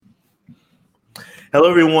Hello,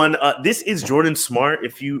 everyone. This is Jordan Smart.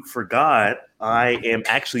 If you forgot, I am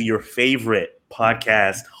actually your favorite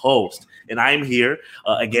podcast host, and I'm here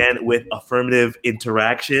again with Affirmative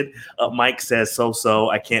Interaction. Mike says so.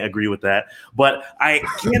 I can't agree with that, but I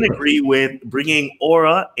can agree with bringing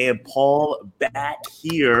Aura and Paul back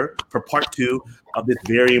here for part 2 of this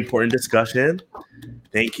very important discussion.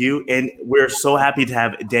 Thank you, and we're so happy to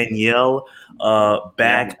have Danielle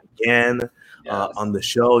back again. On the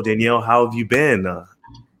show. Danielle, how have you been?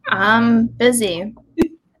 I'm busy.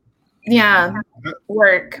 Yeah,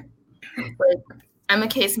 work. I'm a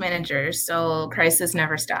case manager, so crisis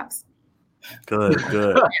never stops. Good.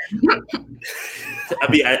 I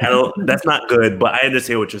mean, I don't. That's not good, but I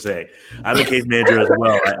understand what you're saying. I'm a case manager as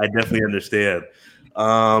well. I definitely understand.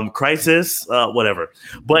 Crisis, whatever.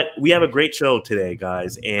 But we have a great show today,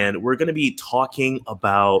 guys, and we're going to be talking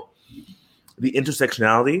about the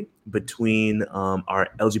intersectionality between our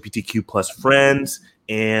LGBTQ plus friends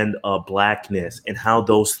and Blackness, and how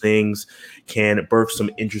those things can birth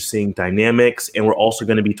some interesting dynamics. And we're also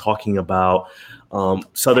going to be talking about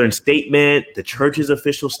Southern Statement, the church's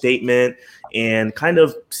official statement, and kind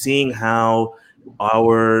of seeing how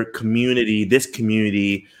our community, this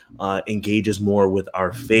community, engages more with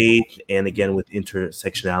our faith and again with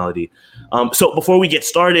intersectionality. So before we get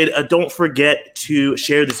started, don't forget to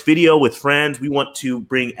share this video with friends. We want to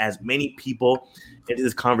bring as many people into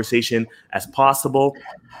this conversation as possible.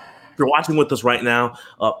 If you're watching with us right now,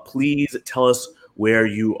 please tell us where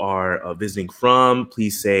you are visiting from.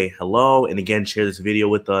 Please say hello, and again, share this video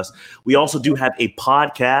with us. We also do have a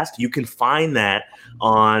podcast. You can find that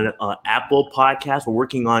on Apple Podcasts. We're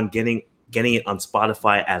working on getting it on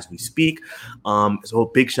Spotify as we speak. So a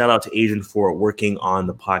big shout out to Adrian for working on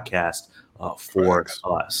the podcast for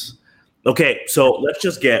us. Okay, so let's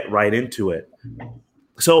just get right into it.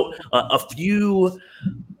 So before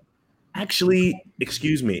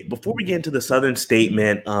we get into the Southern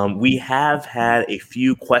Statement, we have had a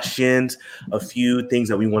few questions, a few things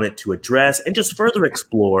that we wanted to address and just further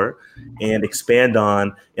explore and expand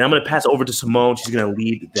on. And I'm going to pass it over to Simone. She's going to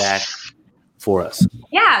lead that for us.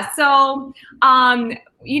 Yeah. So,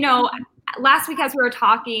 last week as we were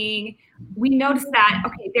talking, we noticed that,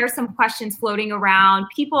 there's some questions floating around.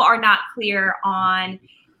 People are not clear on,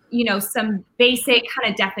 some basic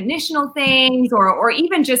kind of definitional things or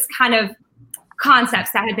even just kind of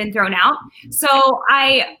concepts that have been thrown out. So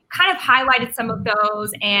I kind of highlighted some of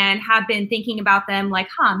those and have been thinking about them like,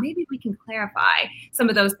 maybe we can clarify some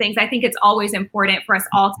of those things. I think it's always important for us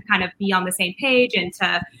all to kind of be on the same page and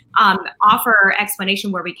to offer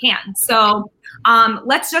explanation where we can. So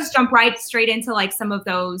let's just jump right straight into like some of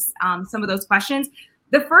those questions.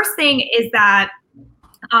 The first thing is that,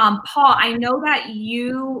 Paul, I know that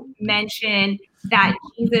you mentioned that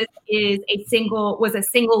Jesus was a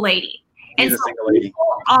single lady. And so people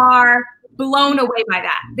are blown away by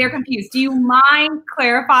that. They're confused. Do you mind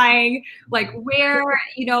clarifying, like where,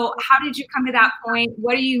 how did you come to that point?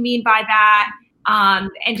 What do you mean by that?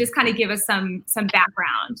 And just kind of give us some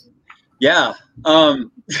background. Yeah.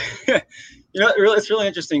 It's really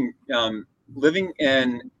interesting living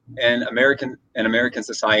in American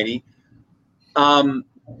society.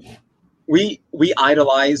 We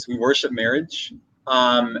idolize, we worship marriage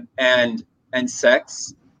and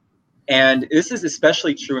sex. And this is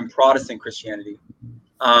especially true in Protestant Christianity,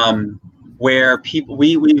 where people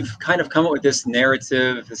we've kind of come up with this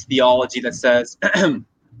narrative, this theology that says, the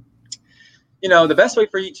best way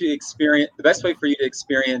for you to experience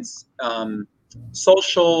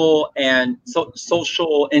social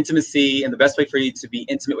intimacy, and the best way for you to be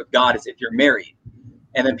intimate with God is if you're married.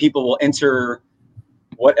 And then people will enter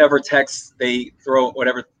whatever text they throw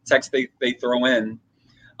in,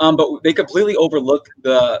 but they completely overlook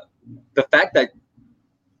the fact that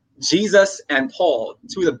Jesus and Paul,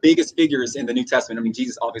 two of the biggest figures in the New Testament, I mean,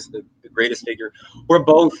 Jesus, obviously the greatest figure, were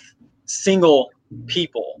both single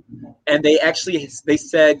people. And they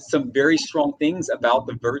said some very strong things about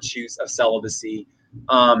the virtues of celibacy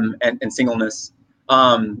and singleness.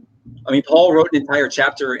 Paul wrote an entire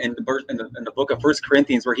chapter in the book of 1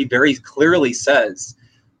 Corinthians where he very clearly says,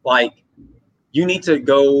 like, you need to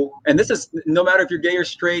go, and this is no matter if you're gay or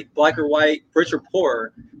straight, black or white, rich or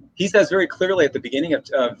poor. He says very clearly at the beginning of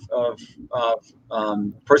 1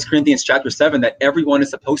 Corinthians chapter 7 that everyone is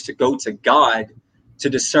supposed to go to God to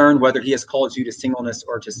discern whether he has called you to singleness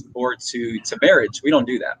or to marriage. We don't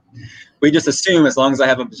do that. We just assume as long as I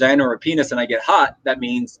have a vagina or a penis and I get hot, that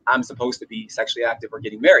means I'm supposed to be sexually active or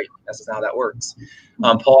getting married. That's just how that works.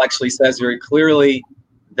 Paul actually says very clearly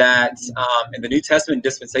that in the New Testament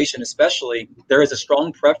dispensation especially, there is a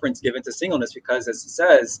strong preference given to singleness because, as it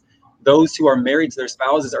says, those who are married to their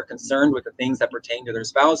spouses are concerned with the things that pertain to their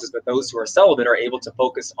spouses, but those who are celibate are able to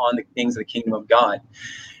focus on the things of the kingdom of God.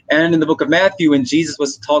 And in the book of Matthew, when Jesus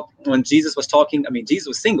was talking, I mean, Jesus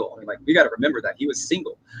was single. I mean, like, we got to remember that he was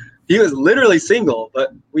single. He was literally single,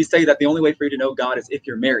 but we say that the only way for you to know God is if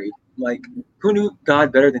you're married. Like, who knew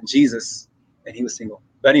God better than Jesus? And he was single.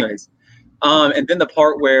 But anyways, and then the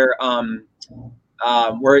part where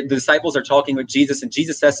the disciples are talking with Jesus, and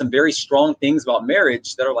Jesus says some very strong things about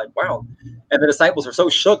marriage that are like, wow. And the disciples are so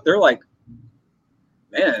shook. They're like,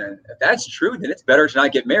 man, if that's true, then it's better to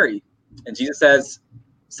not get married. And Jesus says,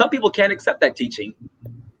 some people can't accept that teaching.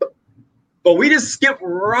 But we just skip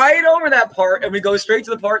right over that part, and we go straight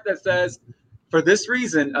to the part that says, for this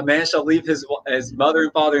reason, a man shall leave his mother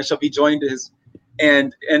and father and shall be joined to his.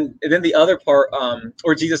 And then the other part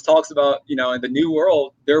where Jesus talks about, in the new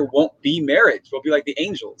world, there won't be marriage. We'll be like the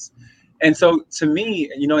angels. And so to me,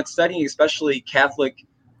 in studying especially Catholic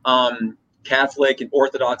and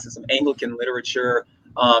Orthodox and some Anglican literature,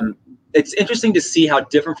 it's interesting to see how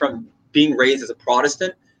different from being raised as a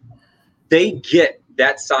Protestant, they get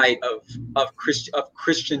that side of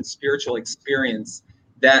Christian spiritual experience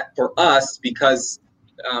that for us, because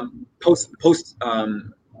post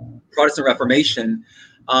Protestant Reformation,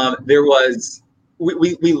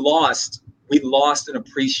 we lost an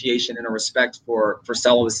appreciation and a respect for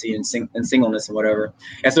celibacy and singleness and whatever.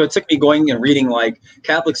 And so it took me going and reading like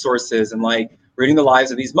Catholic sources and like reading the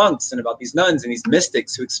lives of these monks and about these nuns and these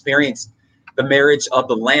mystics who experienced the marriage of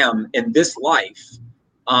the Lamb in this life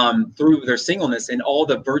through their singleness and all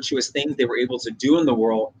the virtuous things they were able to do in the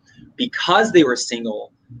world because they were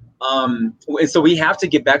single. And so we have to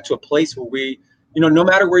get back to a place where we, no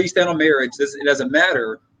matter where you stand on marriage, it doesn't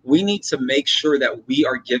matter. We need to make sure that we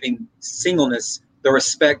are giving singleness the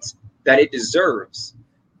respect that it deserves.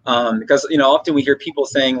 Because, often we hear people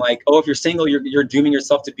saying like, oh, if you're single, you're dooming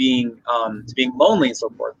yourself to being lonely and so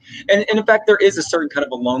forth. And in fact, there is a certain kind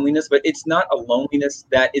of a loneliness, but it's not a loneliness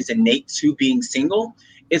that is innate to being single.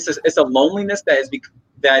 It's a loneliness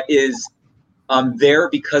that is there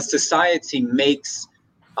because society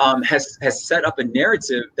has set up a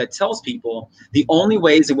narrative that tells people the only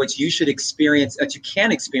ways in which you can experience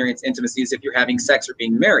intimacy is if you're having sex or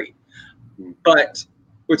being married. But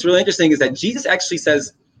what's really interesting is that Jesus actually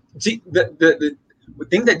says the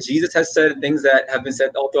things that Jesus has said and things that have been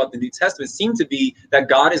said all throughout the New Testament seem to be that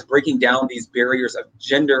God is breaking down these barriers of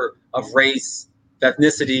gender, of race, of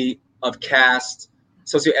ethnicity, of caste,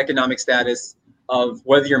 socioeconomic status, of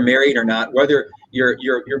whether you're married or not, whether your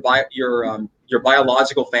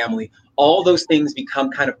biological family. All those things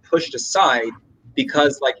become kind of pushed aside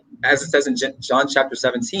because, like as it says in John chapter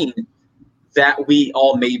 17, that we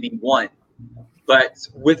all may be one. But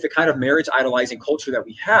with the kind of marriage idolizing culture that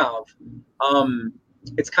we have,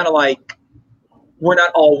 it's kind of like we're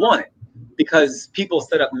not all one, because people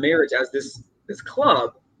set up marriage as this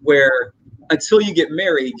club where until you get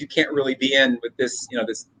married, you can't really be in with this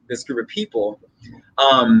group of people.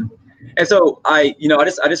 And so I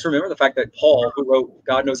just remember the fact that Paul, who wrote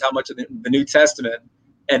God knows how much of the New Testament,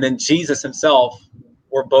 and then Jesus himself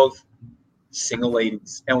were both single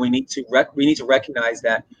ladies. And we need to recognize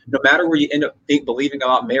that no matter where you end up believing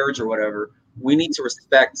about marriage or whatever, we need to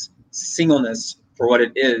respect singleness for what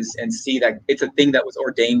it is and see that it's a thing that was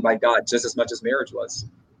ordained by God just as much as marriage was.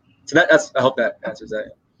 So I hope that answers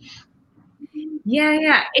that.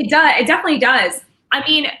 Yeah, it does. It definitely does. I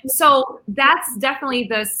mean, so that's definitely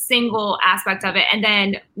the single aspect of it. And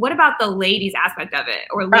then what about the ladies aspect of it,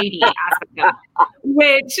 or lady aspect of it,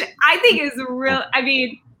 which I think is real. I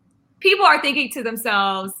mean, people are thinking to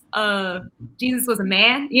themselves, Jesus was a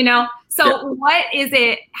man, So yeah. What is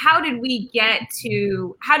it? How did you get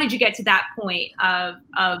to that point of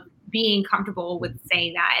being comfortable with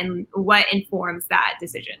saying that, and what informs that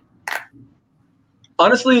decision?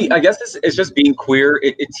 Honestly, I guess it's just being queer.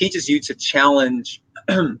 It teaches you to challenge.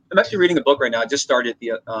 I'm actually reading a book right now. I just started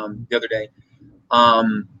the other day.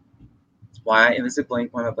 Why am I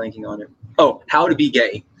blanking on it? Oh, How to Be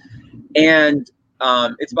Gay. And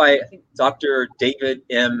it's by, I think, Dr. David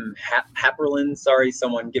M. Happerlin. Sorry,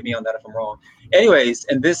 someone get me on that if I'm wrong. Anyways,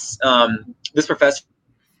 and this professor at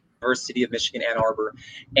the University of Michigan, Ann Arbor,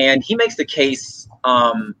 and he makes the case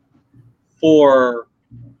for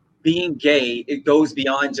being gay. It goes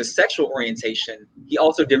beyond just sexual orientation. He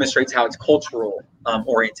also demonstrates how it's cultural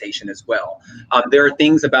orientation as well. There are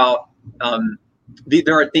things about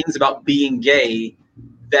being gay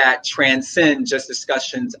that transcend just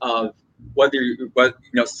discussions of whether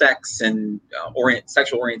sex and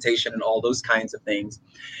sexual orientation and all those kinds of things.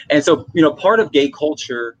 And so part of gay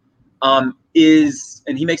culture is,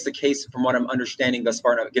 and he makes the case from what I'm understanding thus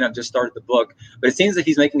far. And again, I've just started the book, but it seems that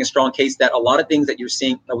he's making a strong case that a lot of things that you're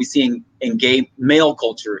seeing, that we see in gay male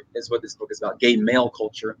culture, is what this book is about. Gay male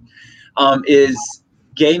culture, is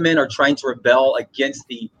gay men are trying to rebel against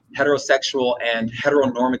the heterosexual and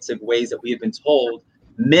heteronormative ways that we have been told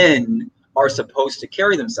men are supposed to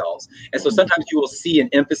carry themselves. And so sometimes you will see an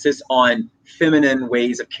emphasis on feminine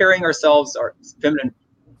ways of carrying ourselves, or feminine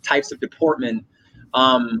types of deportment,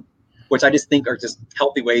 which I just think are just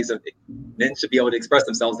healthy ways of men should be able to express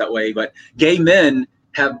themselves that way. But gay men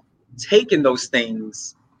have taken those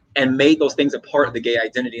things and made those things a part of the gay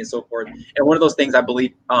identity and so forth. And one of those things, I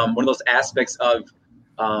believe, one of those aspects of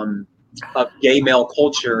gay male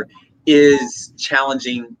culture is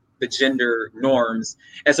challenging the gender norms.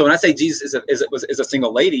 And so when I say Jesus is a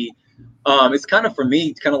single lady, it's kind of, for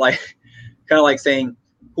me, kind of like saying,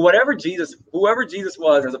 whoever Jesus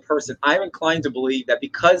was as a person, I'm inclined to believe that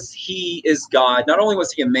because he is God, not only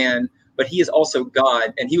was he a man, but he is also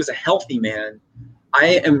God, and he was a healthy man.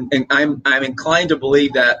 I'm inclined to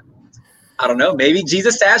believe that, I don't know, maybe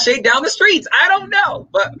Jesus sashayed down the streets. I don't know.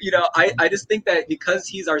 But, I just think that because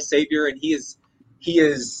he's our savior and he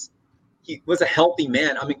was a healthy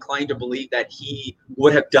man, I'm inclined to believe that he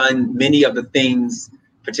would have done many of the things,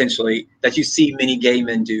 potentially, that you see many gay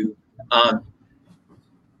men do.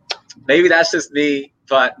 Maybe that's just me,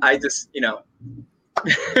 but I just,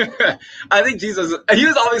 I think Jesus, he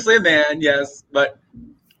was obviously a man, yes, but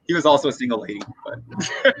he was also a single lady. But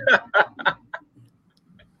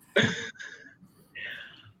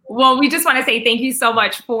Well, we just want to say thank you so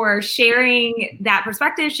much for sharing that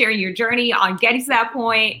perspective, sharing your journey on getting to that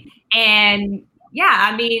point. And yeah,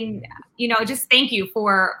 I mean, just thank you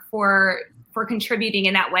for contributing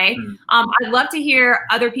in that way. I'd love to hear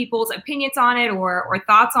other people's opinions on it or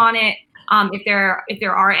thoughts on it, if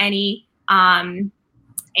there are any. And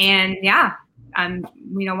yeah,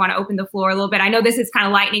 want to open the floor a little bit. I know this is kind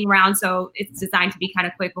of lightning round, so it's designed to be kind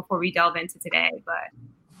of quick before we delve into today, but.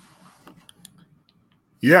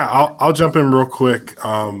 Yeah, I'll jump in real quick.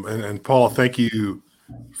 And Paul, thank you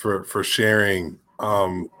for sharing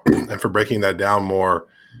and for breaking that down more.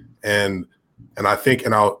 And I think,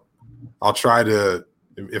 and I'll try to,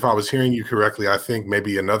 if I was hearing you correctly, I think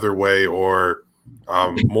maybe another way, or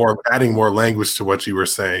adding more language to what you were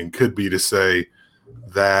saying, could be to say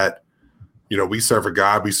that, we serve a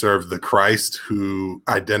God, we serve the Christ who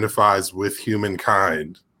identifies with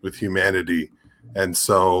humankind, with humanity. And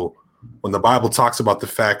so when the Bible talks about the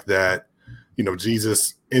fact that,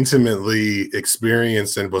 Jesus intimately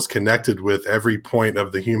experienced and was connected with every point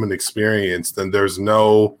of the human experience, then there's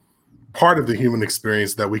no part of the human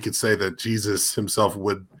experience that we could say that Jesus himself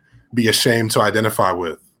would be ashamed to identify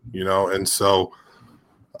with, And so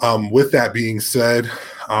with that being said,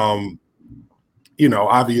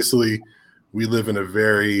 obviously we live in a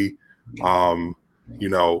very,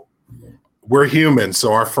 we're human,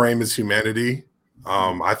 so our frame is humanity.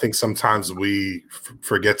 I think sometimes we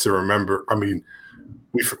forget to remember. I mean,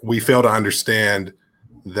 we fail to understand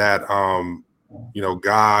that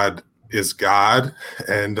God is God,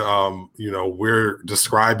 and we're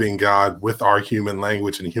describing God with our human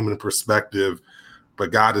language and human perspective,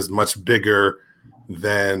 but God is much bigger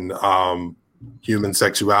than human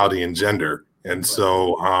sexuality and gender. And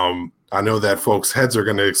so I know that folks' heads are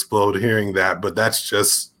going to explode hearing that, but that's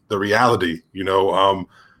just the reality.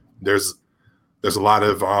 There's a lot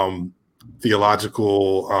of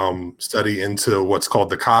theological study into what's called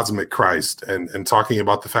the cosmic Christ, and talking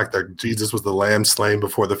about the fact that Jesus was the lamb slain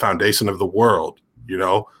before the foundation of the world,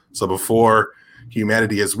 So before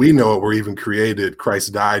humanity as we know it were even created,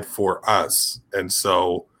 Christ died for us. And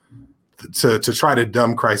so to try to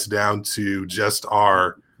dumb Christ down to just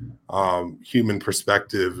our human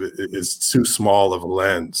perspective is too small of a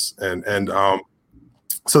lens. And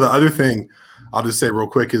so the other thing I'll just say real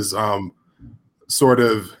quick is sort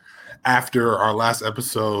of after our last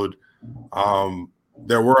episode,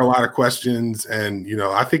 there were a lot of questions, and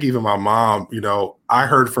I think even my mom, I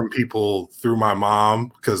heard from people through my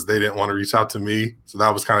mom because they didn't want to reach out to me, so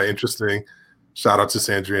that was kind of interesting. Shout out to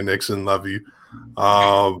Sandria Nixon, love you.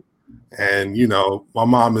 And my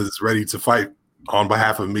mom is ready to fight on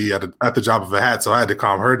behalf of me at the drop of a hat, so I had to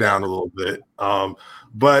calm her down a little bit.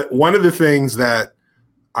 But one of the things that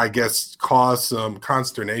I guess caused some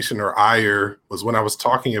consternation or ire was when I was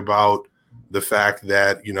talking about the fact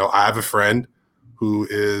that, I have a friend who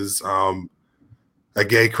is a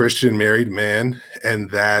gay Christian married man, and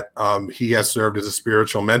that he has served as a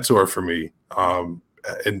spiritual mentor for me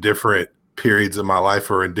in different periods of my life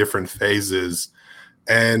or in different phases.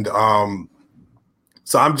 And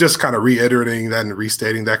So I'm just kind of reiterating that and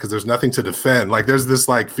restating that because there's nothing to defend. Like there's this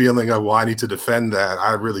like feeling of, well, I need to defend that.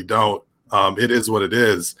 I really don't. It is what it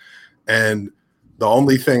is. And the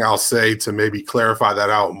only thing I'll say to maybe clarify that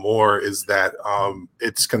out more is that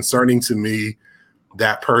it's concerning to me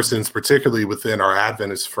that persons, particularly within our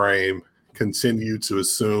Adventist frame, continue to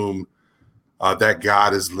assume that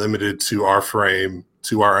God is limited to our frame,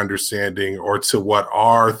 to our understanding, or to what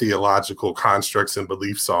our theological constructs and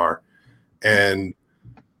beliefs are. And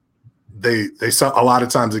they a lot of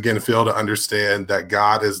times, again, fail to understand that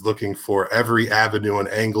God is looking for every avenue and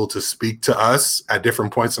angle to speak to us at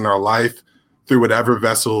different points in our life through whatever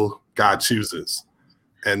vessel God chooses.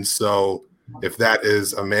 And so if that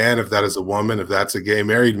is a man, if that is a woman, if that's a gay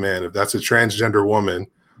married man, if that's a transgender woman,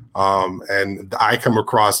 and I come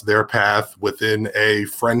across their path within a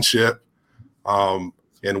friendship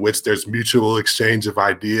in which there's mutual exchange of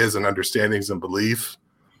ideas and understandings and belief,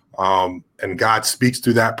 and God speaks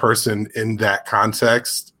through that person in that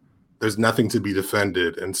context, there's nothing to be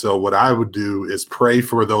defended. And so what I would do is pray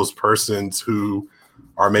for those persons who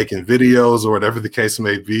are making videos or whatever the case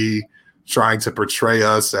may be, trying to portray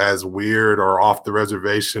us as weird or off the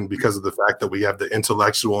reservation because of the fact that we have the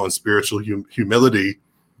intellectual and spiritual humility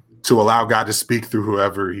to allow God to speak through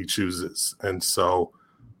whoever he chooses. And so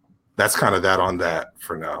that's kind of that on that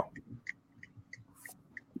for now.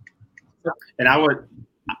 And I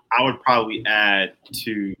would probably add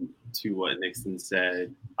to what Nixon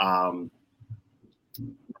said.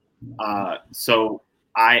 So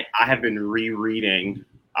I have been rereading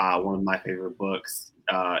one of my favorite books.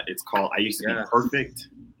 It's called I Used to Be Perfect,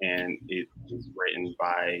 and it was written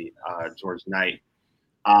by George Knight.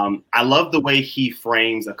 I love the way he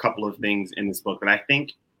frames a couple of things in this book that I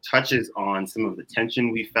think touches on some of the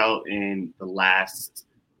tension we felt in the last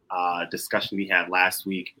discussion we had last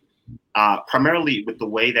week. Primarily with the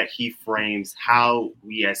way that he frames how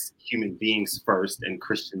we as human beings first and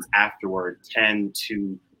Christians afterward tend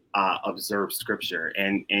to observe scripture.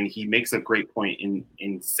 And he makes a great point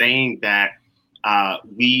in saying that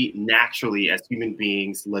we naturally as human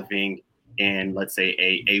beings living in, let's say,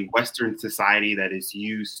 a Western society that is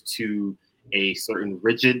used to a certain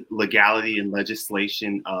rigid legality and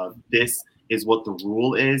legislation of this is what the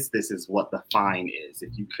rule is, this is what the fine is.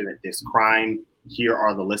 If you commit this crime, here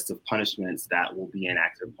are the list of punishments that will be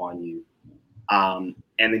enacted upon you. And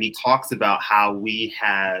then he talks about how we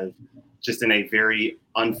have, just in a very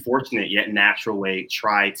unfortunate yet natural way,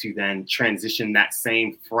 try to then transition that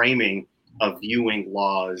same framing of viewing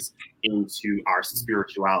laws into our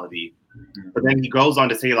spirituality. But then he goes on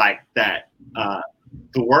to say like that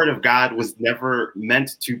the word of God was never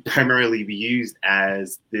meant to primarily be used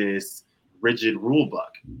as this rigid rule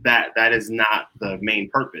book. That is not the main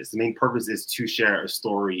purpose. The main purpose is to share a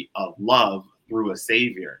story of love through a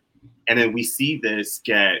savior. And then we see this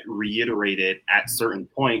get reiterated at certain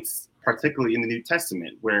points, particularly in the New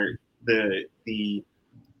Testament, where the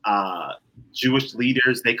Jewish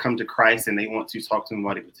leaders, they come to Christ and they want to talk to him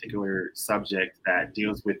about a particular subject that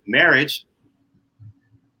deals with marriage.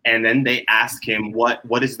 And then they ask him, what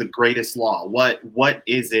is the greatest law? What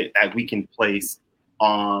is it that we can place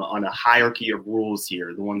on a hierarchy of rules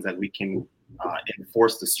here? The ones that we can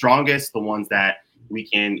enforce the strongest, the ones that we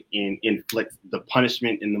can inflict the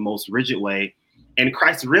punishment in the most rigid way. And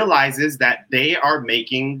Christ realizes that they are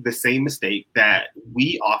making the same mistake that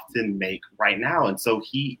we often make right now. And so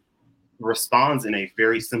he responds in a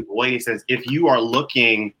very simple way. He says, if you are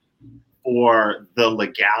looking for the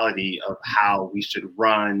legality of how we should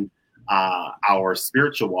run our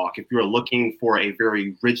spiritual walk, if you're looking for a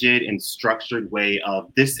very rigid and structured way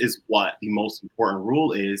of this is what the most important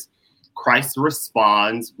rule is, Christ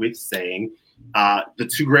responds with saying, the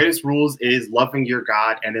two greatest rules is loving your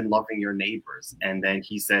God and then loving your neighbors. And then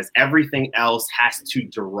he says everything else has to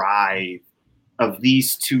derive of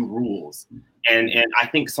these two rules. And I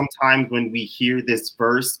think sometimes when we hear this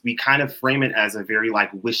verse, we kind of frame it as a very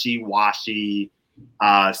like wishy-washy,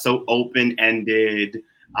 so open-ended,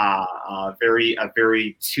 a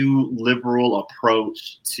very too liberal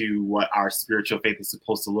approach to what our spiritual faith is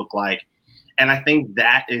supposed to look like. And I think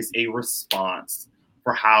that is a response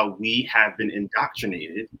for how we have been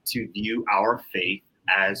indoctrinated to view our faith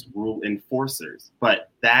as rule enforcers. But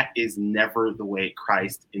that is never the way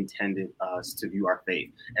Christ intended us to view our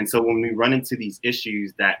faith. And so when we run into these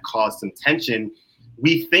issues that cause some tension,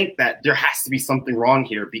 we think that there has to be something wrong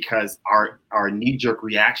here because our knee-jerk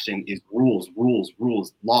reaction is rules,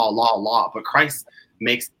 law. But Christ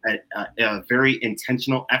makes a very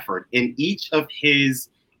intentional effort in each of his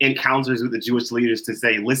encounters with the Jewish leaders to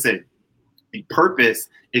say, listen, the purpose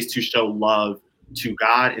is to show love to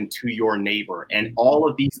God and to your neighbor. And all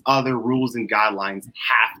of these other rules and guidelines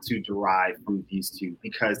have to derive from these two,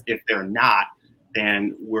 because if they're not,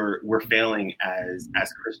 then we're failing as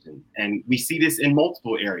Christians. And we see this in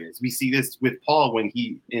multiple areas. We see this with Paul when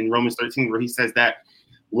he, in Romans 13, where he says that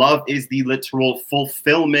love is the literal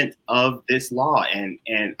fulfillment of this law. And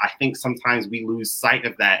I think sometimes we lose sight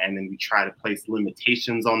of that, and then we try to place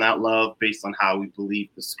limitations on that love based on how we believe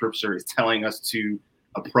the scripture is telling us to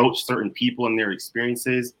approach certain people and their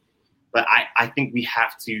experiences. But I think we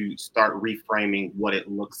have to start reframing what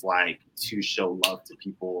it looks like to show love to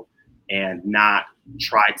people, and not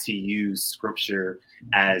try to use scripture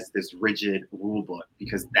as this rigid rule book,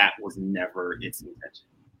 because that was never its intention.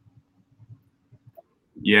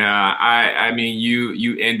 Yeah, I mean,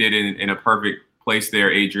 you ended in a perfect place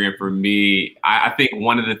there, Adrian. For me, I think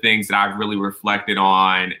one of the things that I've really reflected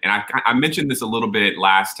on, and I mentioned this a little bit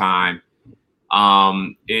last time,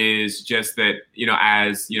 is just that,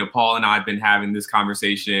 as Paul and I have been having this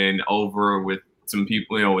conversation over with some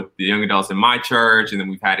people, with the young adults in my church, and then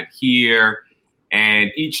we've had it here.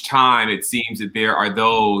 And each time it seems that there are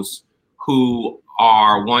those who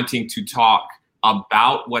are wanting to talk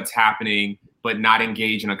about what's happening, but not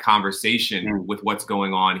engage in a conversation with what's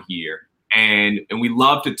going on here. And we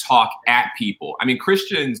love to talk at people. I mean,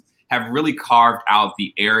 Christians have really carved out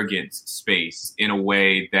the arrogance space in a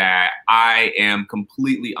way that I am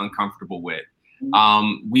completely uncomfortable with.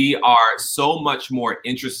 We are so much more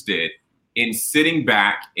interested in sitting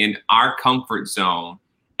back in our comfort zone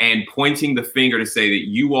and pointing the finger to say that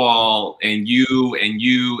you all and you and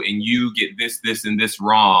you and you get this and this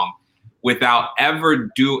wrong, without ever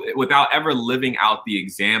living out the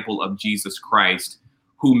example of Jesus Christ,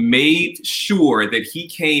 who made sure that he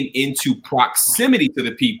came into proximity to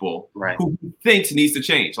the people who he thinks needs to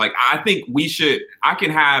change. Like, I think I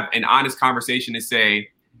can have an honest conversation and say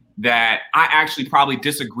that I actually probably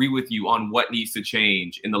disagree with you on what needs to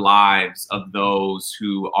change in the lives of those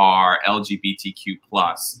who are LGBTQ+.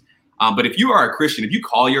 But if you are a Christian, if you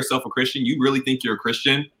call yourself a Christian, you really think you're a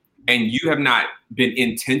Christian, and you have not been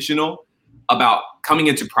intentional about coming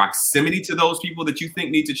into proximity to those people that you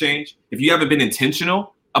think need to change, if you haven't been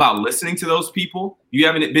intentional about listening to those people, you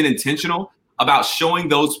haven't been intentional about showing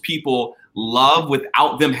those people love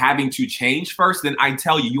without them having to change first, then I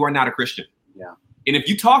tell you, you are not a Christian. Yeah. And if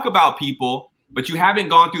you talk about people, but you haven't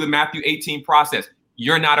gone through the Matthew 18 process,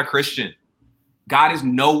 you're not a Christian. God is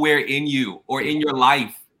nowhere in you or in your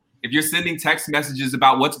life. If you're sending text messages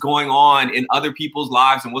about what's going on in other people's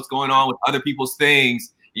lives and what's going on with other people's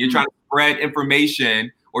things, you're trying to spread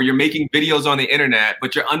information, or you're making videos on the internet,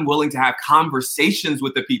 but you're unwilling to have conversations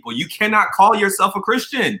with the people, you cannot call yourself a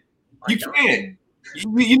Christian. You can't.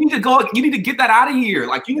 You need to go. You need to get that out of here.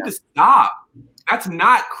 Like, you need to stop. That's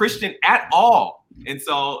not Christian at all. And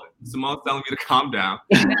so Simone's telling me to calm down.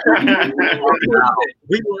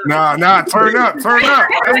 Nah, turn up. That's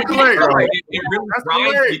It really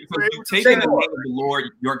grinds me, because you've taken the name of the Lord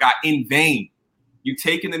your God in vain. You've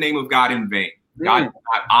taken the name of God in vain. God does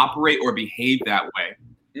not operate or behave that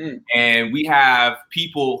way. And we have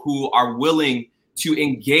people who are willing to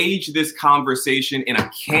engage this conversation in a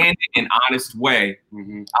candid and honest way.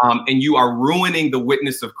 And you are ruining the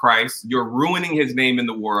witness of Christ. You're ruining his name in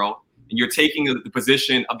the world. And you're taking the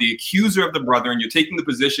position of the accuser of the brother, and you're taking the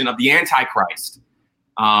position of the Antichrist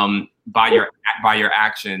by your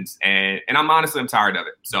actions. And I'm tired of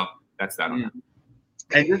it. So that's that on that.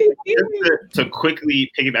 And just to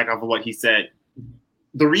quickly piggyback off of what he said,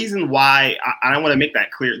 the reason why, I want to make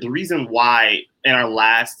that clear, the reason why in our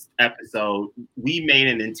last episode, we made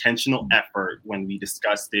an intentional effort when we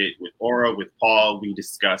discussed it with Aura, with Paul, we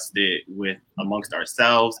discussed it amongst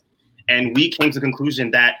ourselves, and we came to the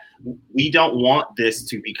conclusion that we don't want this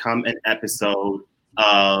to become an episode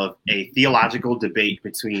of a theological debate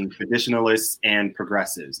between traditionalists and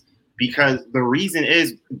progressives. Because the reason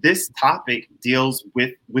is, this topic deals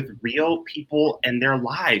with real people and their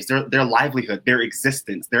lives, their livelihood, their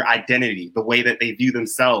existence, their identity, the way that they view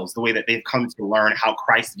themselves, the way that they've come to learn how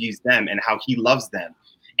Christ views them and how he loves them.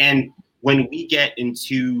 And when we get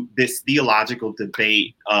into this theological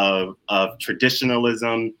debate of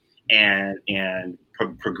traditionalism and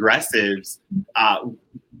progressives,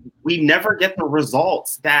 we never get the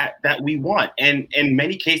results that we want. And in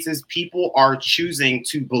many cases, people are choosing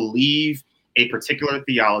to believe a particular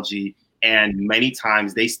theology, and many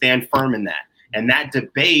times they stand firm in that. And that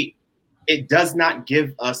debate, it does not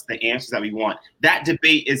give us the answers that we want. That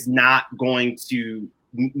debate is not going to,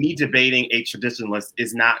 me debating a traditionalist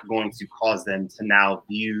is not going to cause them to now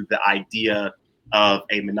view the idea of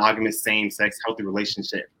a monogamous same-sex healthy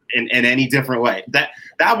relationship in any different way. That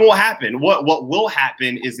won't happen. What will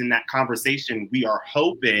happen is in that conversation, we are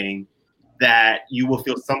hoping that you will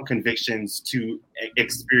feel some convictions to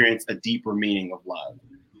experience a deeper meaning of love.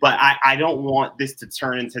 But I don't want this to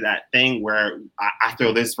turn into that thing where I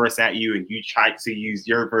throw this verse at you and you try to use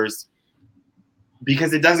your verse,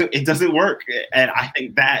 because it doesn't work. And I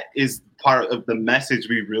think that is part of the message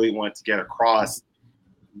we really want to get across.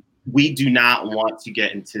 We do not want to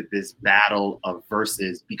get into this battle of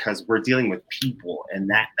verses, because we're dealing with people, and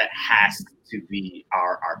that has to be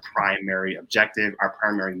our primary objective, our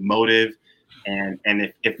primary motive. And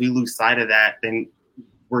if we lose sight of that, then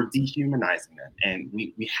we're dehumanizing them, and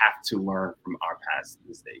we have to learn from our past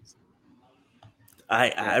mistakes.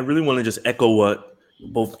 I really want to just echo what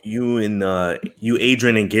both you and you,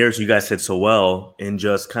 Adrian, and Garrett, you guys said so well, and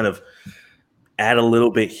just kind of add a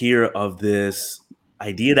little bit here of this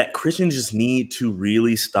idea that Christians just need to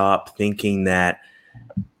really stop thinking that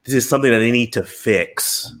this is something that they need to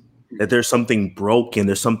fix, that there's something broken,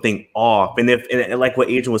 there's something off. And like what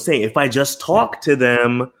Adrian was saying, if I just talk to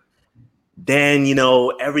them, then,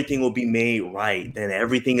 everything will be made right. Then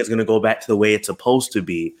everything is going to go back to the way it's supposed to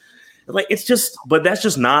be. But that's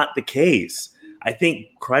just not the case. I think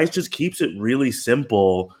Christ just keeps it really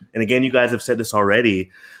simple. And again, you guys have said this already,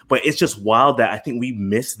 but it's just wild that I think we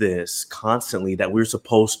miss this constantly, that we're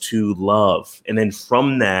supposed to love. And then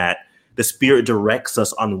from that, the Spirit directs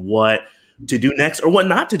us on what to do next or what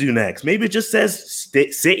not to do next. Maybe it just says,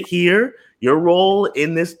 sit here. Your role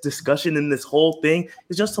in this discussion, in this whole thing,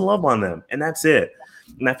 is just to love on them. And that's it.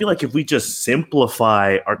 And I feel like if we just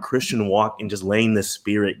simplify our Christian walk and just letting the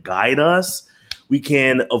Spirit guide us, we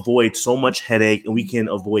can avoid so much headache and we can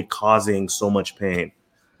avoid causing so much pain.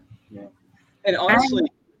 Yeah. And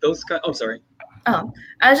honestly, those guys, sorry. Oh,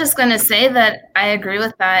 I was just going to say that I agree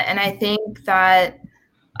with that. And I think that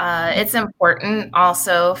it's important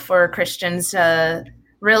also for Christians to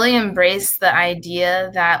really embrace the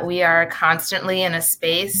idea that we are constantly in a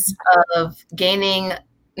space of gaining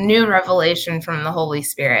new revelation from the Holy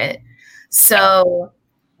Spirit. So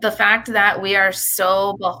the fact that we are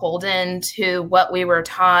so beholden to what we were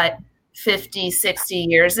taught 50, 60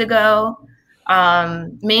 years ago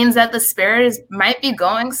means that the Spirit might be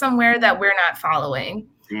going somewhere that we're not following.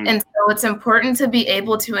 And so it's important to be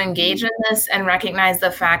able to engage in this and recognize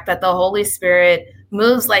the fact that the Holy Spirit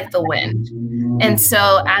moves like the wind. And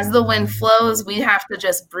so as the wind flows, we have to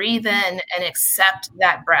just breathe in and accept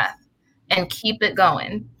that breath and keep it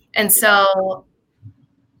going. And so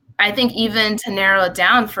I think even to narrow it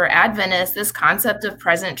down for Adventists, this concept of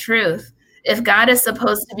present truth, if God is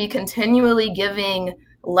supposed to be continually giving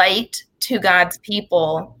light to God's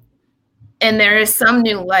people, and there is some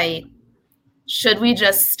new light, should we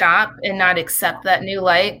just stop and not accept that new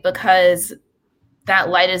light because that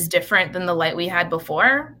light is different than the light we had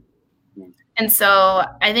before? And so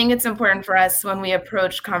I think it's important for us when we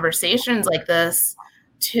approach conversations like this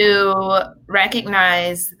to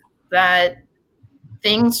recognize that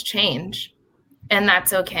things change and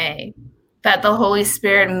that's okay, that the Holy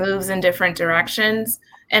Spirit moves in different directions,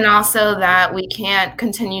 and also that we can't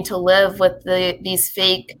continue to live with these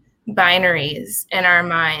fake binaries in our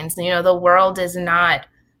minds. The world is not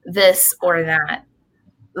this or that.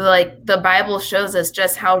 Like the Bible shows us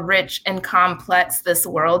just how rich and complex this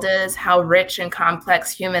world is, how rich and complex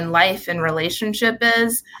human life and relationship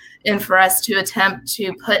is. And for us to attempt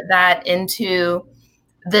to put that into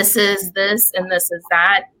this is this and this is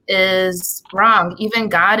that is wrong. Even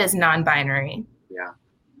God is non-binary. Yeah.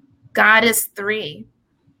 God is three.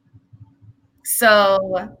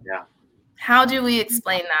 So how do we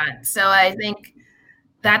explain that? So I think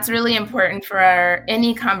that's really important for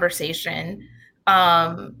any conversation.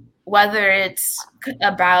 Whether it's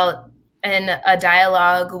about a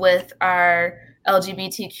dialogue with our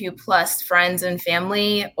LGBTQ plus friends and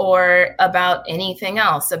family, or about anything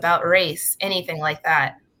else, about race, anything like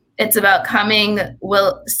that. It's about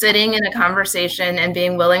sitting in a conversation and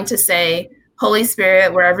being willing to say, Holy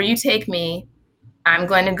Spirit, wherever you take me, I'm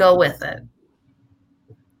going to go with it.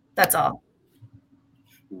 That's all.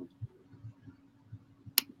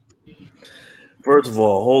 First of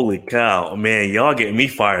all, holy cow, man, y'all getting me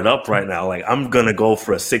fired up right now. Like, I'm going to go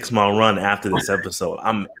for a 6-mile run after this episode.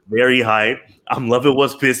 I'm very hyped. I'm loving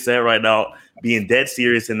what's being said right now, being dead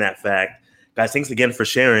serious in that fact. Guys, thanks again for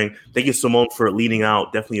sharing. Thank you, Simone, for leading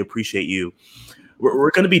out. Definitely appreciate you. We're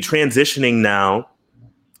going to be transitioning now,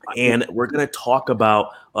 and we're going to talk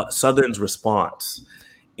about Southern's response.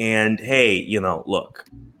 And, hey, look,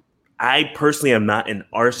 I personally am not an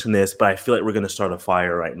arsonist, but I feel like we're going to start a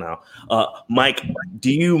fire right now. Mike,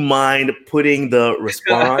 do you mind putting the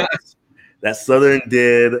response that Southern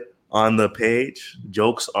did on the page.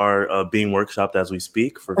 Jokes are being workshopped as we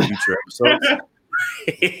speak for future episodes.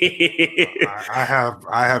 I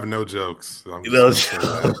have no jokes.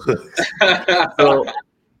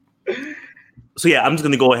 So yeah, I'm just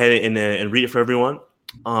gonna go ahead and read it for everyone.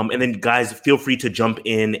 And then guys, feel free to jump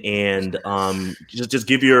in and just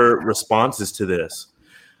give your responses to this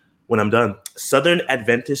when I'm done. Southern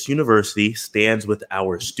Adventist University stands with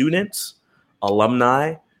our students,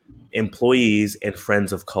 alumni, employees, and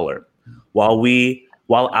friends of color.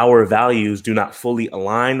 While our values do not fully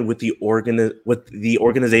align with the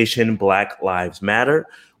organization Black Lives Matter,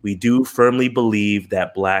 we do firmly believe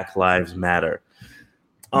that Black Lives Matter.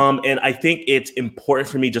 And I think it's important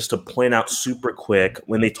for me just to point out super quick,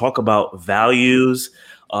 when they talk about values,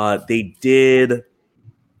 they did,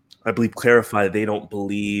 I believe, clarify that they don't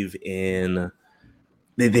believe in,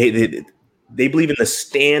 they believe in the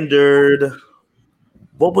standard.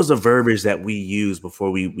 What was the verbiage that we used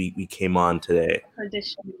before we came on today?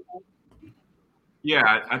 Traditional.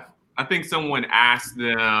 Yeah, I think someone asked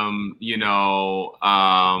them,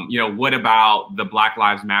 what about the Black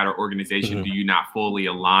Lives Matter organization do you not fully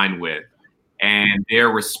align with? And their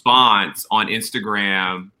response on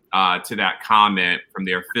Instagram to that comment from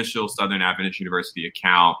their official Southern Adventist University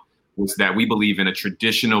account was that we believe in a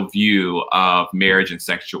traditional view of marriage and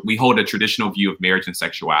we hold a traditional view of marriage and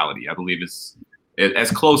sexuality. I believe it's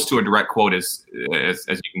as close to a direct quote as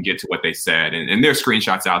you can get to what they said. And there are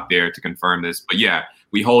screenshots out there to confirm this. But yeah,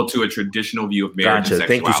 we hold to a traditional view of marriage and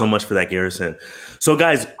sexuality. Thank you so much for that, Garrison. So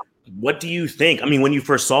guys, what do you think? I mean, when you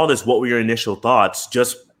first saw this, what were your initial thoughts?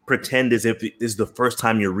 Just pretend as if this is the first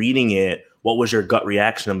time you're reading it. What was your gut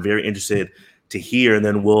reaction? I'm very interested to hear, and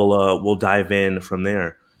then we'll dive in from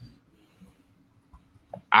there.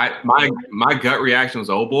 My gut reaction was,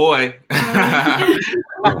 oh boy.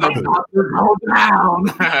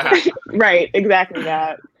 Right, exactly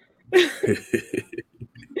that.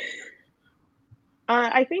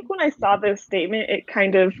 I think when I saw this statement, it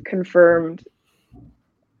kind of confirmed,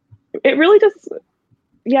 it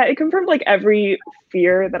confirmed like every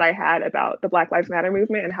fear that I had about the Black Lives Matter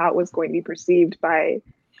movement and how it was going to be perceived by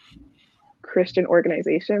Christian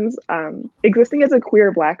organizations. Existing as a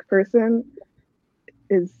queer Black person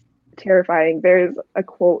is terrifying. There's a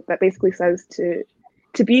quote that basically says to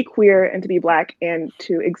be queer and to be Black and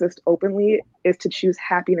to exist openly is to choose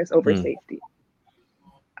happiness over safety.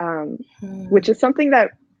 Which is something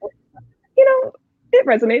that, it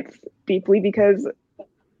resonates deeply because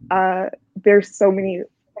there's so many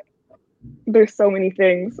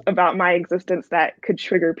things about my existence that could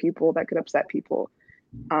trigger people, that could upset people.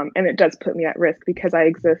 And it does put me at risk because I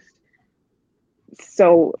exist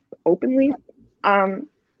so openly.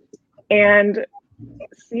 And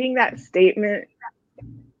seeing that statement,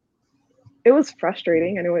 it was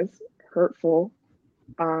frustrating and it was hurtful.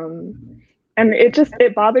 And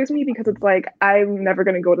it bothers me because it's like, I'm never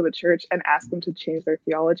going to go to the church and ask them to change their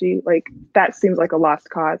theology. Like, that seems like a lost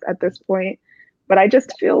cause at this point. But I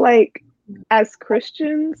just feel like as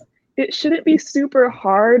Christians, it shouldn't be super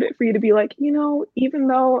hard for you to be like, even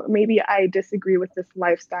though maybe I disagree with this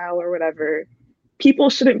lifestyle or whatever, people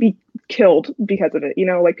shouldn't be killed because of it.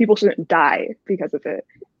 Like, people shouldn't die because of it.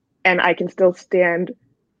 And I can still stand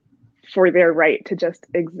for their right to just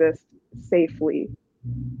exist safely.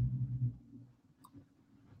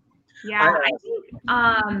 Yeah, I think,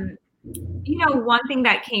 one thing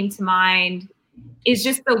that came to mind is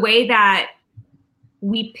just the way that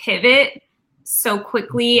we pivot so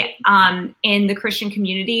quickly in the Christian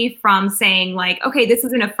community from saying like, okay, this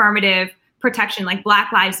is an affirmative protection, like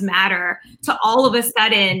Black Lives Matter, to all of a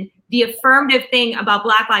sudden, the affirmative thing about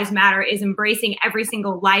Black Lives Matter is embracing every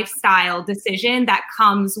single lifestyle decision that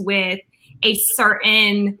comes with a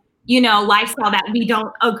certain, lifestyle that we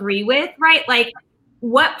don't agree with, right? Like,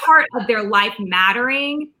 what part of their life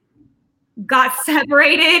mattering got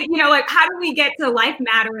separated? Like, how do we get to life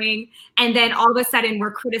mattering and then all of a sudden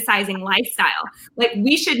we're criticizing lifestyle? Like,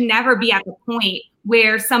 we should never be at the point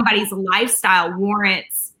where somebody's lifestyle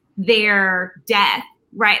warrants their death,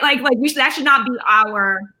 right? Like that should not be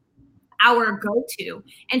our go-to.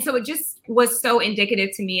 And so it just was so indicative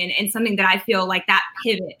to me and something that I feel like that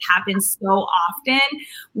pivot happens so often,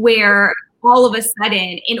 where all of a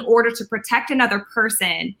sudden, in order to protect another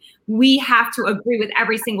person, we have to agree with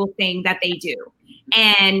every single thing that they do.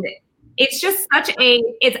 And it's just I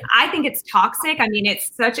think it's toxic. I mean,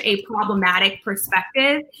 it's such a problematic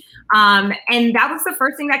perspective. And that was the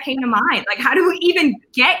first thing that came to mind. Like, how do we even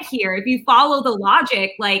get here? If you follow the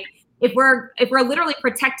logic, like if we're literally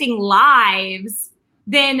protecting lives,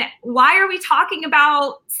 then why are we talking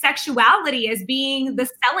about sexuality as being the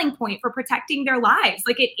selling point for protecting their lives?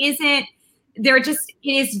 Like, it isn't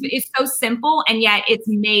it's so simple, and yet it's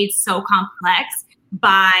made so complex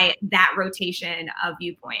by that rotation of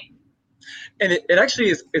viewpoint. And it actually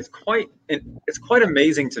is, it's quite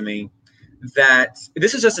amazing to me that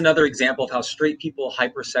this is just another example of how straight people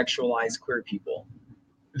hypersexualize queer people.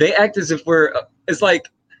 They act as if it's like,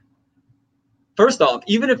 first off,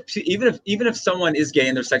 even if someone is gay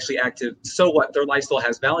and they're sexually active, so what? Their life still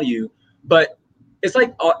has value. But it's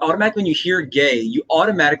like automatically when you hear gay, you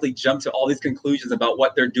automatically jump to all these conclusions about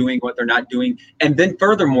what they're doing, what they're not doing. And then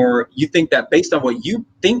furthermore, you think that based on what you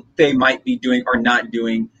think they might be doing or not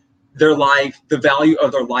doing, their life, the value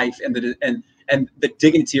of their life and the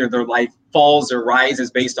dignity of their life falls or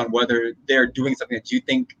rises based on whether they're doing something that you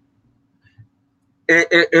think.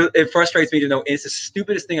 It frustrates me to know it's the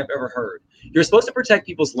stupidest thing I've ever heard. You're supposed to protect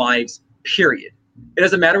people's lives, period. It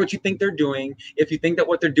doesn't matter what you think they're doing. If you think that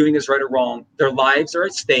what they're doing is right or wrong, their lives are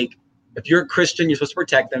at stake. If you're a Christian, you're supposed to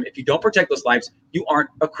protect them. If you don't protect those lives, you aren't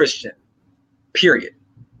a Christian, period.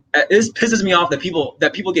 This pisses me off that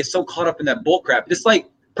people get so caught up in that bull crap. It's like,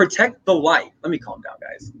 protect the life. Let me calm down,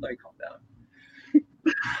 guys. Let me calm down.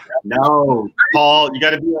 No, Paul, you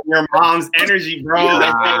got to be on your mom's energy, bro.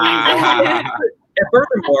 And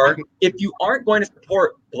furthermore, if you aren't going to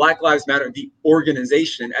support Black Lives Matter, the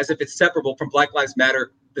organization, as if it's separable from Black Lives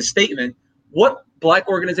Matter, the statement, what Black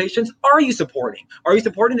organizations are you supporting? Are you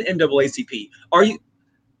supporting the NAACP?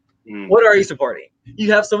 What are you supporting?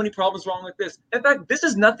 You have so many problems wrong with this. In fact, this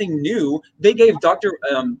is nothing new. They gave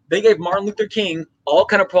Martin Luther King all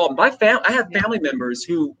kind of problems. I have family members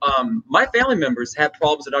who, my family members had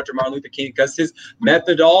problems with Dr. Martin Luther King because his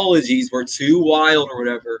methodologies were too wild or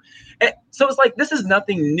whatever. And so it's like, this is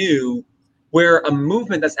nothing new where a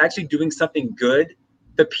movement that's actually doing something good,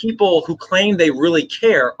 the people who claim they really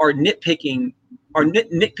care are nitpicking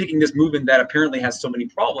this movement that apparently has so many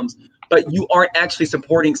problems, but you aren't actually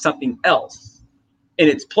supporting something else in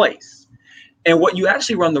its place. And what you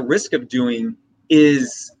actually run the risk of doing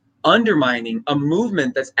is undermining a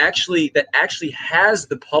movement that actually has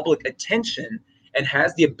the public attention and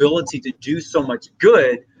has the ability to do so much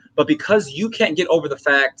good, but because you can't get over the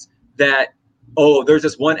fact that, oh, there's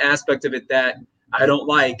this one aspect of it that I don't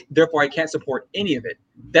like, therefore I can't support any of it.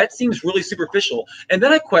 That seems really superficial. And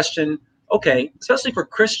then I question, okay, especially for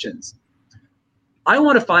Christians, I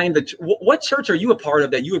want to find what church are you a part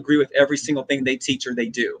of that you agree with every single thing they teach or they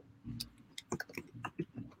do?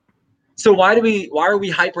 So why are we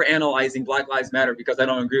hyper analyzing Black Lives Matter because I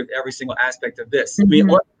don't agree with every single aspect of this? I mean,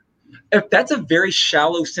 if that's a very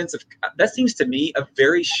shallow that seems to me a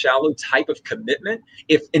very shallow type of commitment.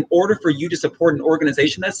 If in order for you to support an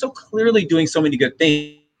organization that's so clearly doing so many good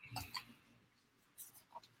things,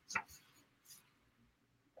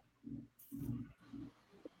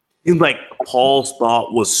 Seems like Paul's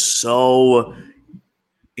thought was so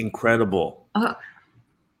incredible.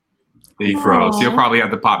 He froze. He'll probably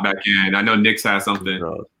have to pop back in. I know Nick's has something.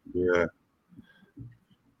 Yeah.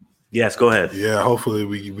 Yes, go ahead. Yeah, hopefully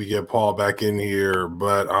we get Paul back in here.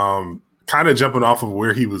 But kind of jumping off of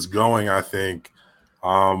where he was going, I think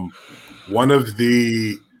one of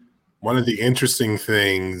the interesting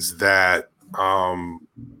things that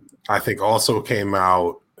I think also came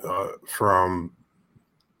out from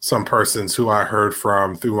some persons who I heard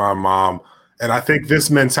from through my mom, and I think this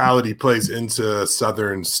mentality plays into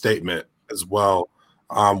Southern's statement as well.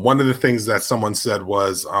 One of the things that someone said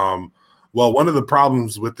was, well, one of the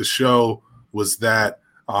problems with the show was that,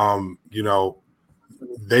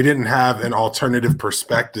 they didn't have an alternative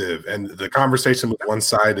perspective and the conversation was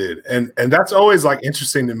one-sided. And that's always like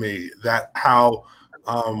interesting to me that how,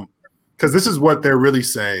 because this is what they're really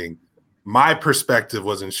saying. My perspective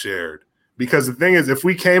wasn't shared. Because the thing is, if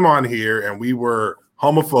we came on here and we were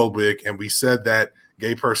homophobic and we said that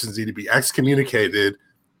gay persons need to be excommunicated,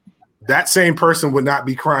 that same person would not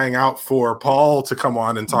be crying out for Paul to come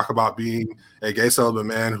on and talk about being a gay celibate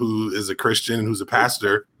man who is a Christian and who's a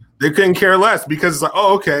pastor. They couldn't care less because it's like,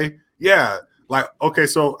 oh, okay, yeah. Like, okay,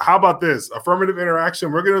 so how about this? Affirmative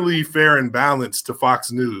interaction, we're going to leave fair and balanced to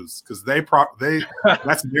Fox News because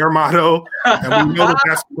that's their motto. And we know that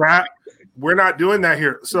that's crap. We're not doing that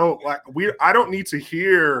here. So like I don't need to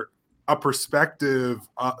hear a perspective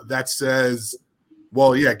that says,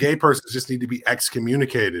 well, yeah, gay persons just need to be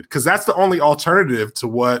excommunicated because that's the only alternative to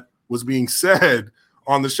what was being said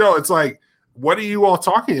on the show. It's like, what are you all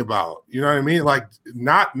talking about? You know what I mean? Like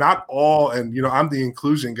not all, and I'm the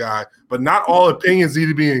inclusion guy, but not all opinions need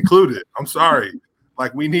to be included. I'm sorry.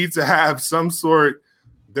 Like we need to have some sort,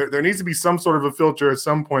 there needs to be some sort of a filter at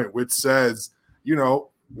some point which says,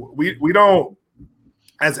 we don't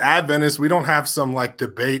as Adventists, we don't have some like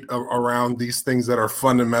debate around these things that are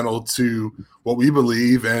fundamental to what we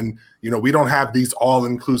believe. And, we don't have these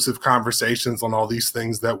all-inclusive conversations on all these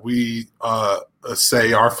things that we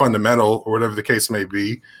say are fundamental or whatever the case may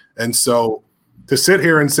be. And so to sit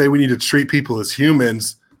here and say we need to treat people as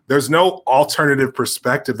humans, there's no alternative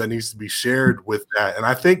perspective that needs to be shared with that. And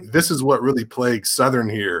I think this is what really plagues Southern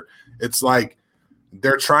here. It's like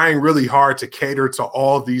they're trying really hard to cater to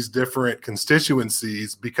all these different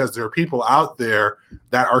constituencies because there are people out there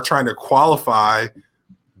that are trying to qualify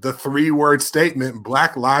the 3-word statement,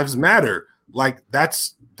 Black Lives Matter. Like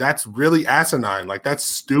that's really asinine. Like that's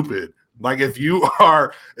stupid. Like if you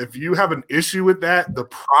have an issue with that, the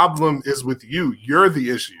problem is with you. You're the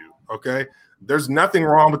issue. Okay. There's nothing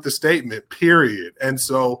wrong with the statement, period. And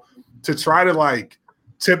so to try to like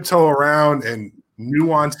tiptoe around and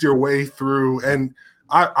nuance your way through, and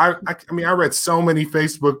I mean, I read so many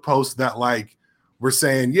Facebook posts that like were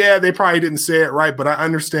saying, yeah, they probably didn't say it right, but I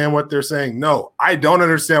understand what they're saying. No, I don't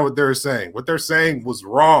understand what they're saying. What they're saying was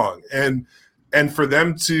wrong. And for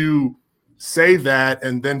them to say that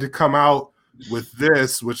and then to come out with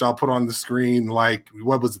this, which I'll put on the screen, like,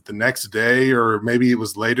 what was it, the next day, or maybe it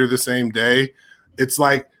was later the same day? It's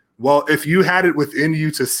like, well, if you had it within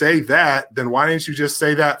you to say that, then why didn't you just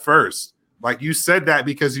say that first? Like, you said that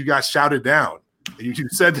because you got shouted down. You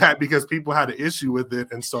said that because people had an issue with it.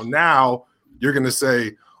 And so now you're going to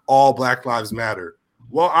say all Black Lives Matter.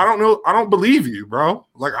 Well, I don't know. I don't believe you, bro.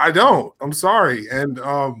 Like, I don't. I'm sorry. And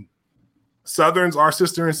Southern's our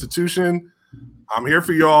sister institution. I'm here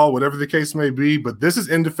for y'all, whatever the case may be, but this is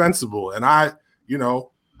indefensible. And I'm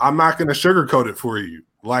not going to sugarcoat it for you.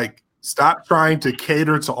 Like, stop trying to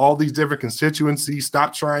cater to all these different constituencies.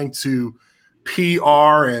 Stop trying to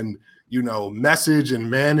PR and, message and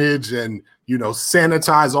manage and,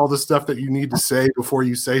 sanitize all the stuff that you need to say before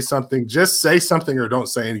you say something. Just say something or don't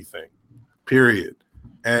say anything, period.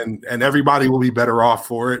 And everybody will be better off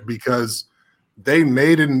for it because they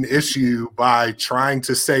made it an issue by trying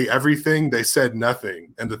to say everything. They said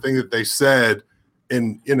nothing. And the thing that they said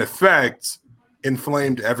in effect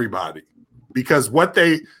inflamed everybody because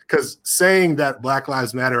saying that Black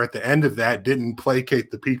Lives Matter at the end of that didn't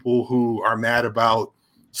placate the people who are mad about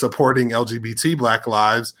supporting LGBT Black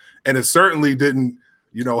lives. And it certainly didn't,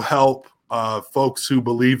 help folks who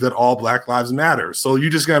believe that all Black lives matter. So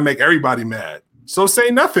you're just going to make everybody mad. So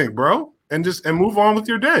say nothing, bro, and move on with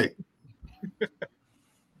your day.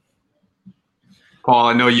 Paul,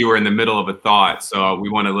 I know you were in the middle of a thought, so we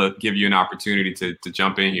want to give you an opportunity to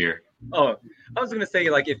jump in here. Oh, I was going to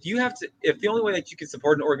say, like, if the only way that you can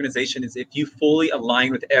support an organization is if you fully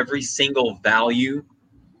align with every single value,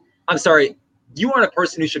 I'm sorry, you aren't a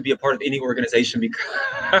person who should be a part of any organization because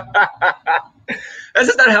that's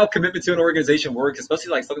just not how commitment to an organization works, especially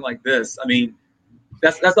like something like this. I mean,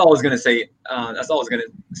 that's all I was going to say. That's all I was going to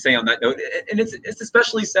say on that note. And it's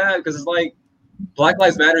especially sad because it's like Black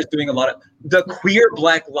Lives Matter is doing a lot of the queer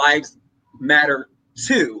Black Lives Matter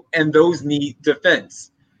too, and those need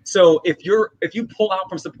defense. So if you pull out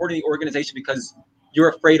from supporting the organization because you're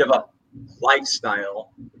afraid of a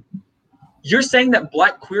lifestyle, you're saying that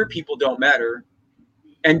Black queer people don't matter,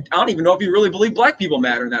 and I don't even know if you really believe Black people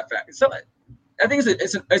matter in that fact. So I think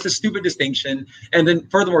it's a stupid distinction. And then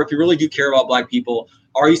furthermore, if you really do care about Black people,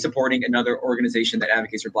 are you supporting another organization that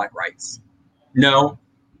advocates for Black rights? No.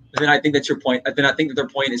 Then I think that's your point. Then I think that their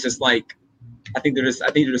point is just like, I think they're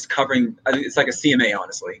just covering. I think it's like a CMA,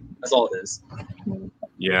 honestly. That's all it is.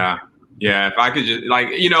 Yeah. If I could just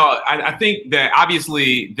I think that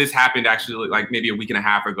obviously this happened actually like maybe a week and a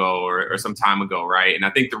half ago or some time ago, right? And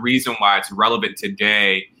I think the reason why it's relevant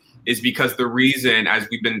today is because the reason, as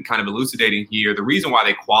we've been kind of elucidating here, the reason why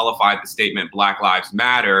they qualified the statement Black Lives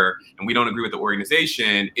Matter and we don't agree with the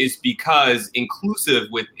organization is because inclusive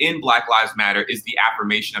within Black Lives Matter is the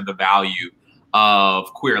affirmation of the value of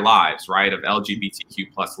queer lives, right? Of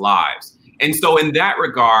LGBTQ plus lives. And so in that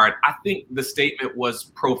regard, I think the statement was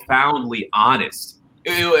profoundly honest.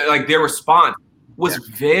 Like their response was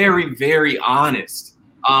very, very honest.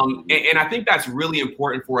 And I think that's really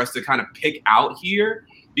important for us to kind of pick out here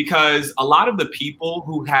because a lot of the people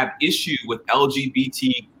who have issue with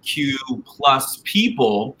LGBTQ plus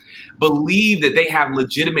people believe that they have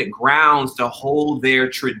legitimate grounds to hold their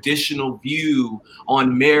traditional view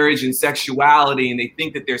on marriage and sexuality, and they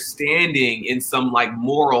think that they're standing in some like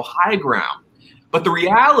moral high ground. But the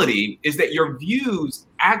reality is that your views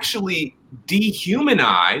actually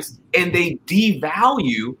dehumanize and they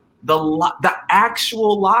devalue the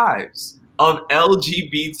actual lives of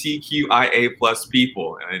LGBTQIA plus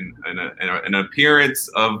people, and an appearance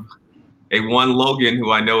of a one Logan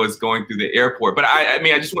who I know is going through the airport. But I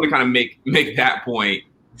mean, I just want to kind of make that point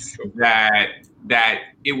that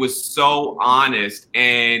it was so honest,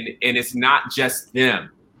 and it's not just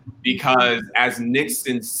them, because as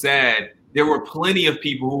Nixon said, there were plenty of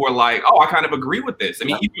people who were like, oh, I kind of agree with this. I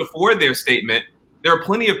mean, even before their statement, there are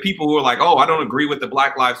plenty of people who are like, oh, I don't agree with the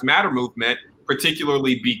Black Lives Matter movement,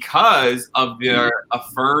 particularly because of their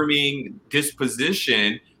affirming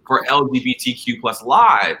disposition for LGBTQ plus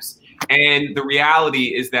lives. And the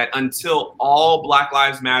reality is that until all Black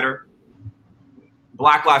lives matter,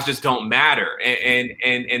 Black lives just don't matter.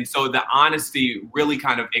 And so the honesty really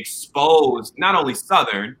kind of exposed not only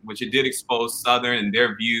Southern, which it did expose Southern and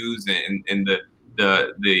their views and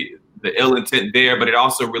the ill intent there, but it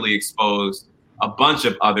also really exposed a bunch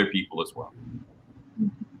of other people as well.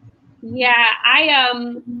 Yeah, I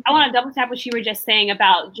want to double tap what you were just saying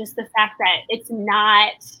about just the fact that it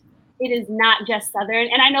is not just Southern.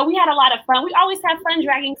 And I know we had a lot of fun. We always have fun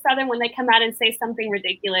dragging Southern when they come out and say something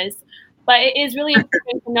ridiculous. But it is really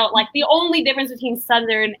important to note, like, the only difference between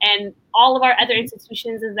Southern and all of our other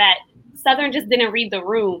institutions is that Southern just didn't read the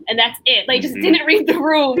room, and that's it. They just didn't read the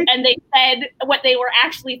room, and they said what they were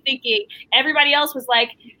actually thinking. Everybody else was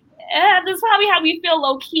like, this is probably how we feel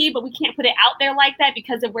low key, but we can't put it out there like that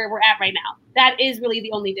because of where we're at right now. That is really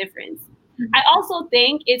the only difference. I also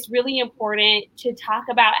think it's really important to talk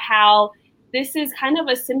about how this is kind of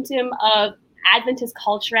a symptom of Adventist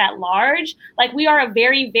culture at large. Like, we are a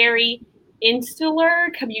very, very insular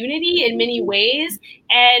community in many ways,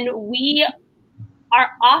 and we are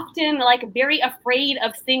often like very afraid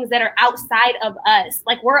of things that are outside of us.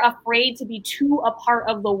 Like, we're afraid to be too a part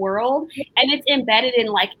of the world, and it's embedded in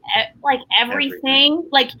like everything.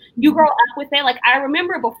 Like, you grow up with it. Like, I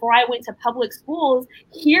remember before I went to public schools,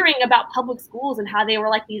 hearing about public schools and how they were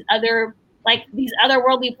like these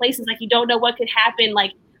otherworldly places. Like, you don't know what could happen.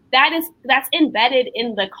 Like, that's embedded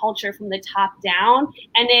in the culture from the top down,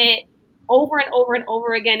 and it over and over and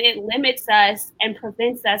over again, it limits us and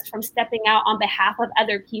prevents us from stepping out on behalf of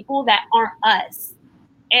other people that aren't us.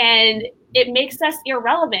 And it makes us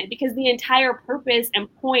irrelevant, because the entire purpose and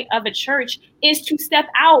point of a church is to step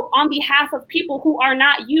out on behalf of people who are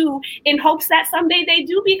not you, in hopes that someday they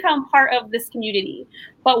do become part of this community.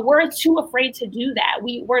 But we're too afraid to do that.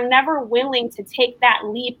 We're never willing to take that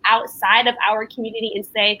leap outside of our community and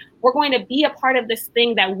say, we're going to be a part of this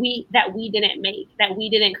thing that we didn't make, that we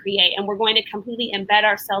didn't create, and we're going to completely embed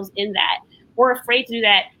ourselves in that. We're afraid to do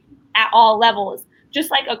that at all levels.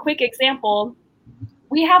 Just like a quick example,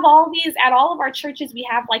 we have all these at all of our churches. We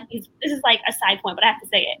have like these. This is like a side point, but I have to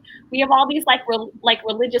say it. We have all these like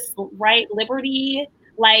religious liberty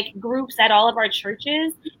like groups at all of our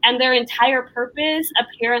churches, and their entire purpose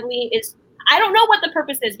apparently is, I don't know what the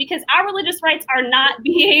purpose is, because our religious rights are not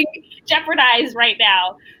being jeopardized right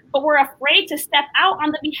now. But we're afraid to step out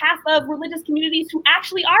on the behalf of religious communities who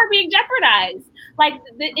actually are being jeopardized. Like,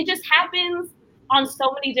 it just happens on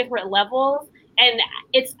so many different levels. And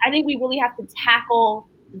I think we really have to tackle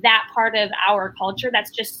that part of our culture that's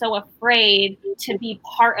just so afraid to be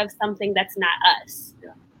part of something that's not us.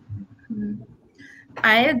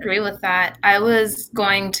 I agree with that. I was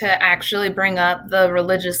going to actually bring up the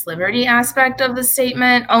religious liberty aspect of the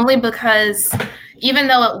statement, only because even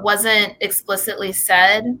though it wasn't explicitly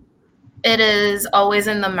said, it is always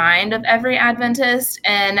in the mind of every Adventist.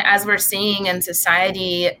 And as we're seeing in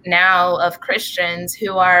society now, of Christians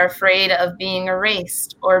who are afraid of being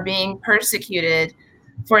erased or being persecuted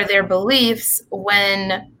for their beliefs,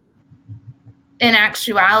 when in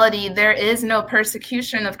actuality, there is no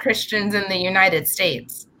persecution of Christians in the United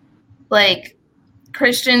States. Like,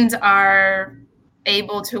 Christians are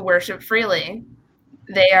able to worship freely.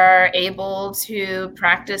 They are able to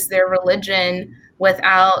practice their religion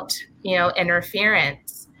without,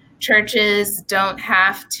 interference. Churches don't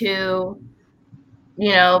have to,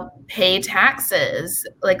 pay taxes.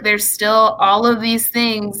 Like, there's still all of these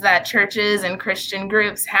things that churches and Christian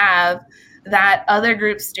groups have that other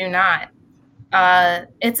groups do not.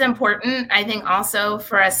 It's important, I think, also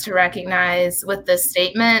for us to recognize with this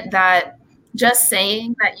statement that just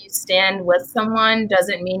saying that you stand with someone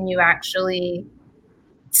doesn't mean you actually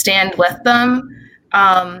stand with them.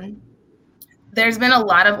 There's been a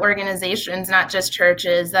lot of organizations, not just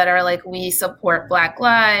churches, that are like, we support Black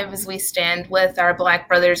lives, we stand with our Black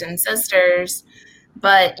brothers and sisters,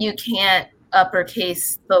 but you can't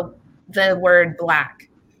uppercase the word Black.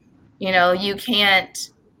 You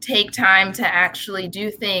can't take time to actually do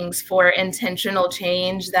things for intentional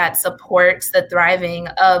change that supports the thriving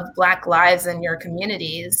of Black lives in your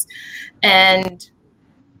communities. And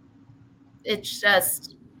it's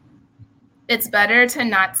better to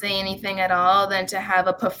not say anything at all than to have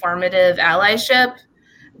a performative allyship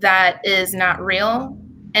that is not real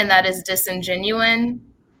and that is disingenuine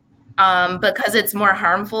because it's more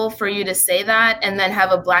harmful for you to say that and then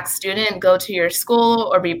have a Black student go to your school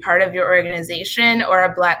or be part of your organization, or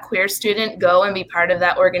a Black queer student go and be part of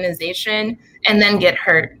that organization and then get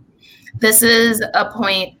hurt. This is a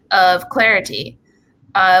point of clarity.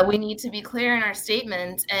 We need to be clear in our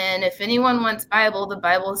statements. And if anyone wants Bible, the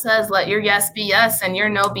Bible says, let your yes be yes and your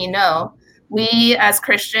no be no. We as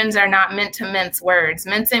Christians are not meant to mince words.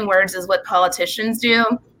 Mincing words is what politicians do.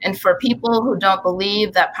 And for people who don't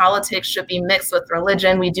believe that politics should be mixed with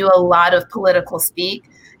religion, we do a lot of political speak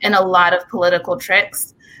and a lot of political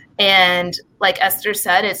tricks. And like Esther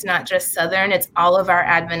said, it's not just Southern, it's all of our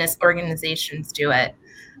Adventist organizations do it.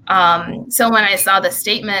 So when I saw the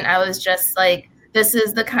statement, I was just like, this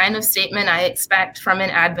is the kind of statement I expect from an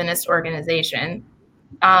Adventist organization.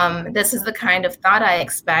 This is the kind of thought I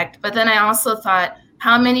expect. But then I also thought,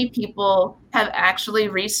 how many people have actually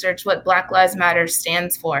researched what Black Lives Matter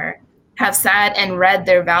stands for, have sat and read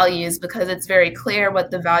their values, because it's very clear what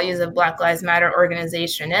the values of Black Lives Matter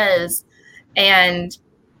organization is. And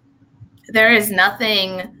there is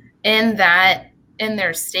nothing in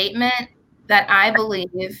their statement that I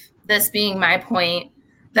believe, this being my point,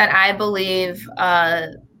 that I believe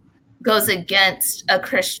goes against a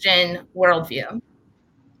Christian worldview.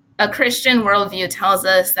 A Christian worldview tells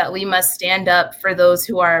us that we must stand up for those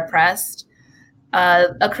who are oppressed.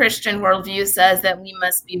 A Christian worldview says that we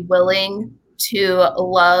must be willing to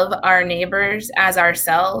love our neighbors as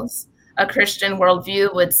ourselves. A Christian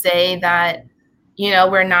worldview would say that,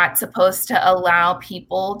 we're not supposed to allow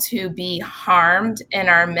people to be harmed in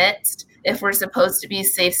our midst. If we're supposed to be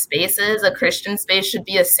safe spaces, a Christian space should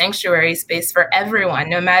be a sanctuary space for everyone,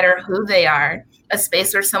 no matter who they are, a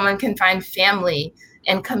space where someone can find family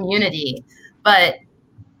and community. But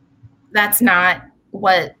that's not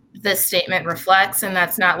what this statement reflects, and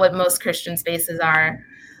that's not what most Christian spaces are.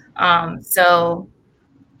 So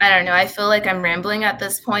I don't know, I feel like I'm rambling at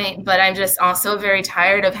this point, but I'm just also very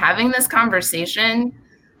tired of having this conversation.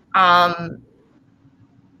 All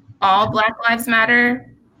Black Lives Matter,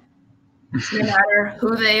 no matter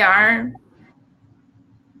who they are.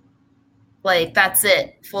 Like, that's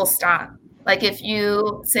it, full stop. Like, if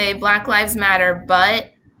you say Black Lives Matter,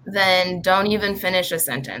 but, then don't even finish a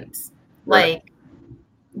sentence. Right. Like,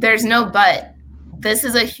 there's no but. This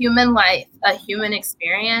is a human life, a human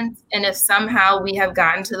experience. And if somehow we have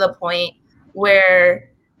gotten to the point where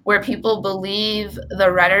people believe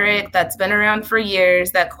the rhetoric that's been around for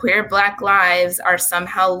years, that queer Black lives are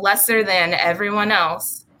somehow lesser than everyone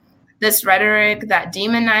else, this rhetoric that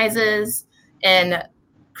demonizes and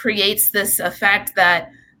creates this effect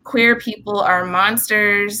that queer people are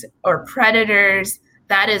monsters or predators,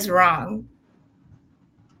 that is wrong.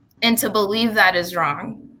 And to believe that is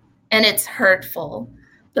wrong. And it's hurtful,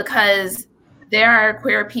 because there are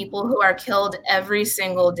queer people who are killed every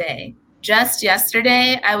single day. Just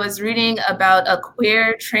yesterday, I was reading about a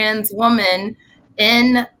queer trans woman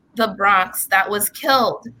in the Bronx that was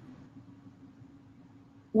killed.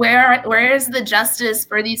 Where is the justice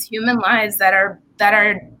for these human lives that are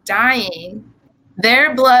dying?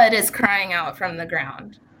 Their blood is crying out from the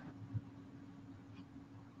ground.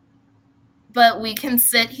 But we can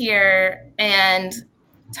sit here and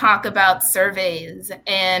talk about surveys,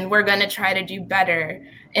 and we're going to try to do better,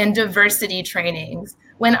 and diversity trainings,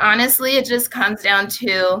 when honestly it just comes down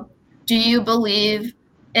to, do you believe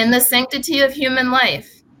in the sanctity of human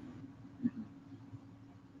life?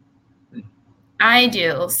 I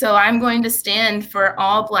do. So I'm going to stand for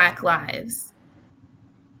all Black lives,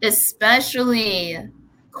 especially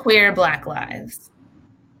queer Black lives.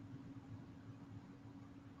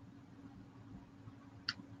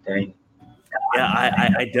 Dang.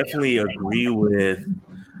 Yeah, I definitely agree with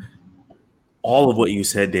all of what you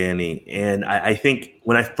said, Danny. And I think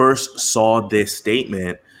when I first saw this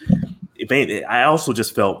statement, I also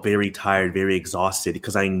just felt very tired, very exhausted,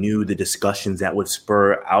 because I knew the discussions that would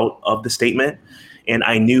spur out of the statement. And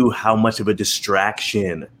I knew how much of a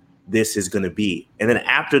distraction this is going to be. And then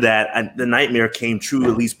after that, the nightmare came true,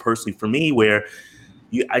 at least personally for me, where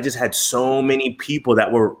I just had so many people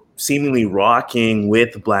that were seemingly rocking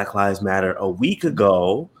with Black Lives Matter a week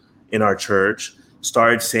ago in our church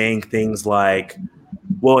started saying things like,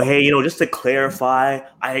 well, hey, just to clarify,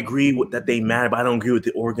 I agree that they matter, but I don't agree with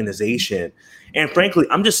the organization. And frankly,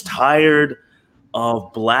 I'm just tired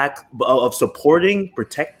of supporting,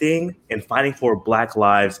 protecting, and fighting for Black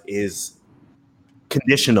lives is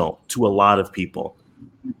conditional to a lot of people.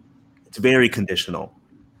 It's very conditional.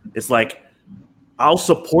 It's like, I'll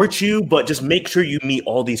support you, but just make sure you meet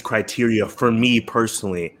all these criteria for me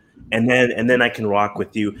personally. And then I can rock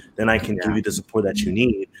with you. Then I can give you the support that you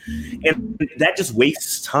need. And that just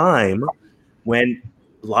wastes time when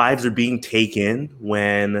lives are being taken,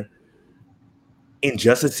 when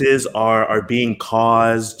injustices are being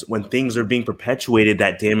caused, when things are being perpetuated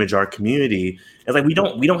that damage our community. It's like we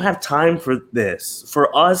don't have time for this.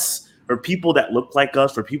 For us, for people that look like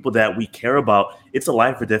us, for people that we care about, it's a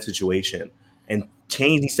life or death situation. And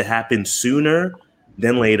change needs to happen sooner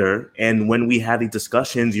than later. And when we have these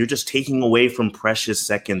discussions, you're just taking away from precious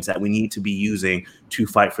seconds that we need to be using to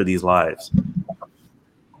fight for these lives.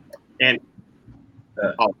 And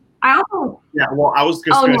I also I was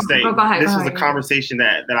just going to say, go ahead, this is a conversation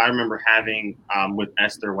that I remember having with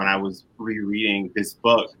Esther when I was rereading this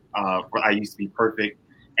book, I Used to Be Perfect,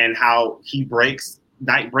 and how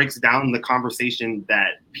Knight breaks down the conversation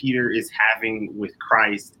that Peter is having with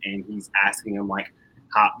Christ, and he's asking him, like,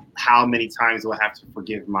 how many times do I have to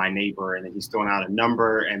forgive my neighbor? And then he's throwing out a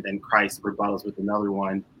number, and then Christ rebuttals with another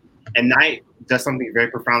one. And Knight does something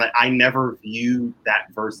very profound that I never viewed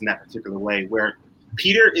that verse in that particular way, where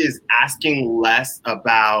Peter is asking less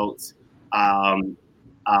about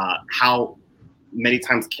how many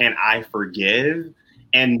times can I forgive,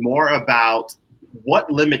 and more about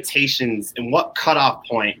what limitations and what cutoff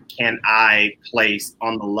point can I place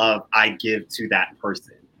on the love I give to that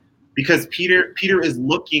person. Because Peter is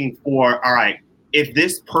looking for, all right, if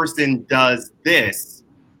this person does this,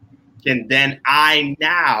 and then I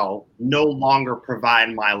now no longer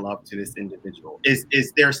provide my love to this individual. Is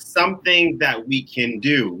there something that we can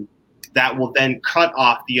do that will then cut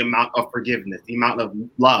off the amount of forgiveness, the amount of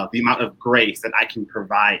love, the amount of grace that I can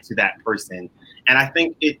provide to that person? And I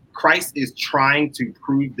think Christ is trying to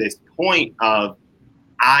prove this point of,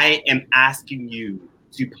 I am asking you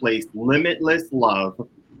to place limitless love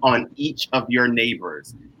on each of your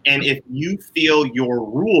neighbors. And if you feel your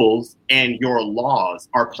rules and your laws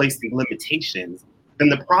are placing limitations, then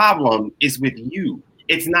the problem is with you.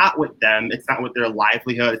 It's not with them. It's not with their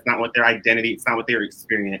livelihood. It's not with their identity. It's not with their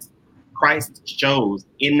experience. Christ shows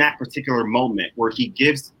in that particular moment where he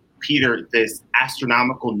gives Peter this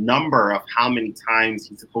astronomical number of how many times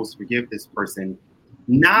he's supposed to forgive this person,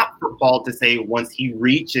 not for Paul to say once he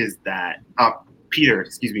reaches that,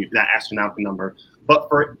 that astronomical number, but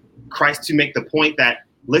for Christ to make the point that,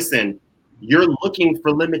 listen, you're looking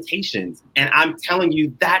for limitations. And I'm telling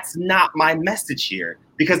you, that's not my message here,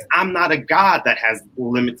 because I'm not a God that has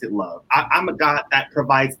limited love. I'm a God that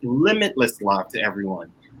provides limitless love to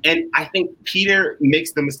everyone. And I think Peter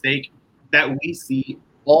makes the mistake that we see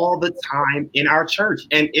all the time in our church.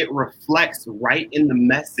 And it reflects right in the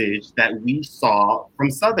message that we saw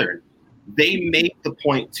from Southern. They made the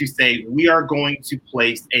point to say, we are going to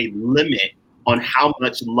place a limit on how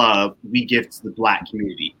much love we give to the Black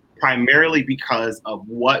community, primarily because of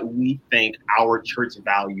what we think our church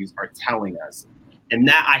values are telling us. And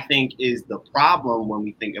that, I think, is the problem when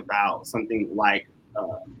we think about something like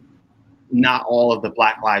not all of the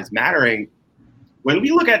Black Lives Mattering. When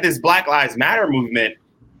we look at this Black Lives Matter movement,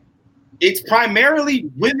 it's primarily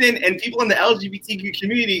women and people in the LGBTQ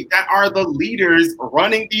community that are the leaders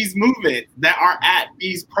running these movements, that are at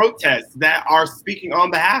these protests, that are speaking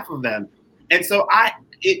on behalf of them. And so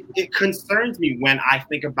it concerns me when I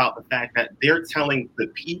think about the fact that they're telling the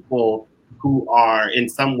people who are in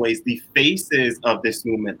some ways the faces of this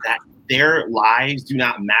movement that their lives do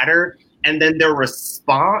not matter. And then their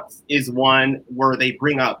response is one where they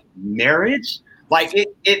bring up marriage. Like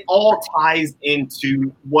it all ties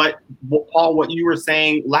into what Paul, what you were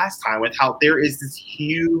saying last time, with how there is this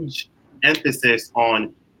huge emphasis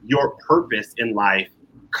on your purpose in life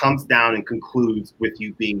comes down and concludes with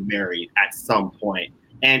you being married at some point.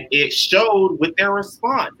 And it showed with their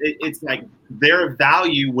response. It's like their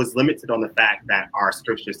value was limited on the fact that our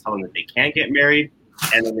scriptures tell them that they can't get married.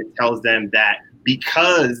 And then it tells them that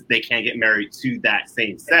because they can't get married to that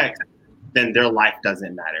same sex, then their life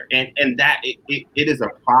doesn't matter. And that it is a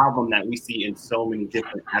problem that we see in so many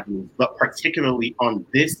different avenues, but particularly on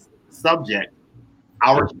this subject,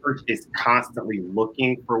 our church is constantly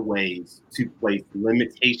looking for ways to place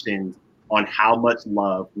limitations on how much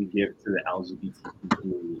love we give to the LGBT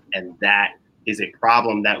community. And that is a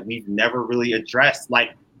problem that we've never really addressed.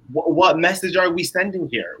 Like, what message are we sending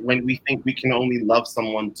here when we think we can only love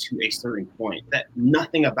someone to a certain point? That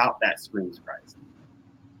nothing about that screams Christ.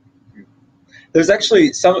 There's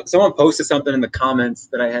actually someone posted something in the comments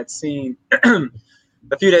that I had seen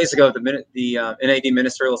a few days ago. The NAD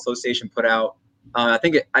Ministerial Association put out. I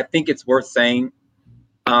think it's worth saying.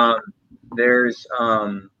 I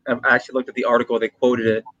actually looked at the article. They quoted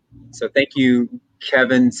it. So thank you,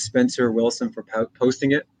 Kevin Spencer Wilson, for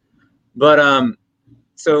posting it. But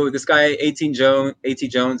so this guy, A.T.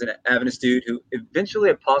 Jones, an Adventist dude who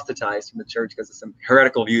eventually apostatized from the church because of some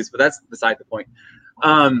heretical views, but that's beside the point.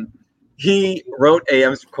 he wrote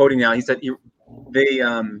I'm quoting now, he said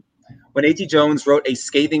when A.T. Jones wrote a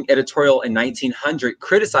scathing editorial in 1900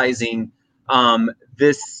 criticizing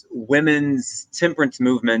this women's temperance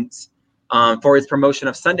movement for its promotion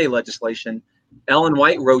of Sunday legislation, Ellen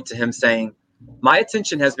White wrote to him saying, "My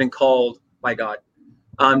attention has been called by God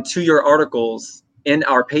to your articles in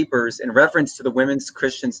our papers in reference to the Women's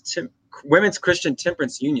Christian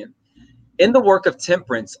Temperance Union. In the work of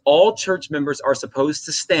temperance, all church members are supposed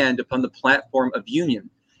to stand upon the platform of union.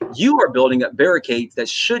 You are building up barricades that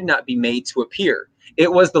should not be made to appear.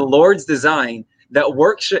 It was the Lord's design that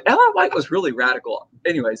work should..." Ellen White was really radical.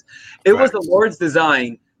 Anyways, it was the Lord's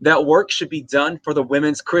design that work should be done for the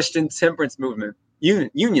Women's Christian Temperance Movement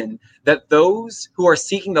union, that those who are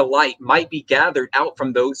seeking the light might be gathered out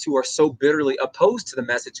from those who are so bitterly opposed to the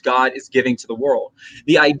message God is giving to the world.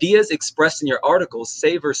 The ideas expressed in your articles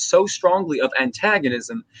savor so strongly of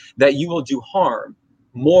antagonism that you will do harm,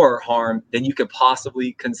 more harm than you could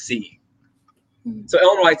possibly conceive. So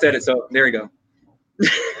Ellen White said it, so there you go.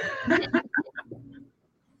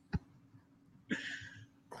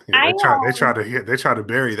 Yeah, they try to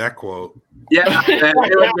bury that quote. Yeah, they put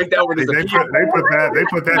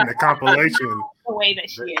that in the compilation. The way that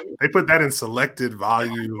she is. They put that in selected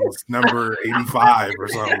volumes number 85 or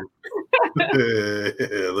something.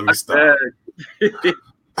 Let me stop.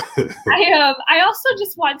 I also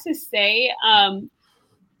just want to say,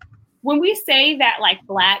 when we say that like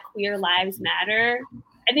Black queer lives matter,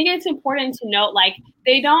 I think it's important to note, like,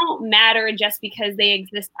 they don't matter just because they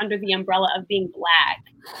exist under the umbrella of being Black.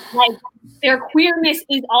 Like, their queerness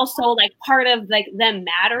is also like part of like them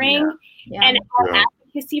mattering, and our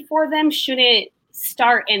advocacy for them shouldn't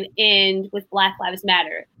start and end with Black Lives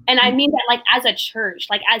Matter. And I mean that like as a church,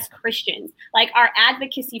 like as Christians, like our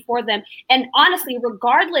advocacy for them, and honestly,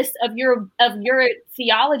 regardless of your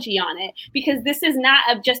theology on it, because this is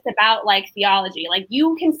not just about like theology. Like,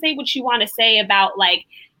 you can say what you want to say about like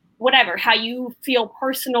whatever, how you feel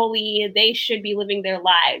personally they should be living their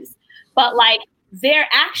lives, but like their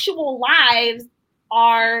actual lives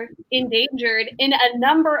are endangered in a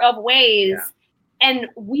number of ways. Yeah. And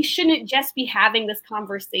we shouldn't just be having this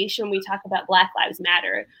conversation when we talk about Black Lives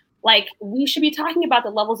Matter. Like, we should be talking about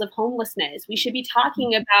the levels of homelessness. We should be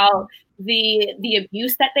talking about the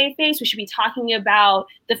abuse that they face. We should be talking about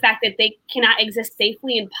the fact that they cannot exist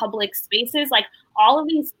safely in public spaces. Like, all of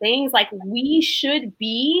these things, like, we should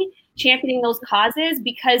be championing those causes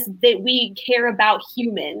because we care about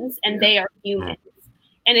humans and they are humans.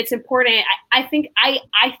 And it's important. I think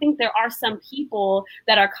there are some people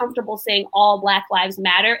that are comfortable saying all Black lives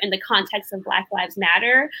matter in the context of Black Lives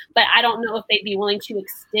Matter, but I don't know if they'd be willing to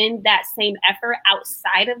extend that same effort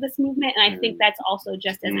outside of this movement. And I think that's also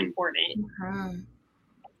just as important.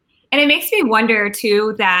 And it makes me wonder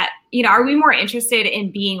too that, you know, are we more interested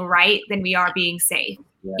in being right than we are being safe?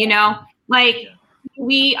 Yeah. You know, like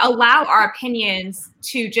we allow our opinions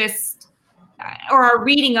to just, or our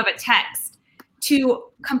reading of a text to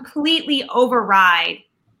completely override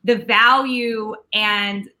the value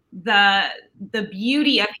and the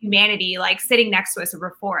beauty of humanity, like sitting next to us or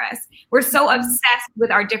before us. We're so obsessed with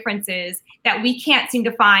our differences that we can't seem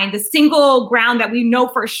to find the single ground that we know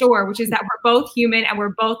for sure, which is that we're both human and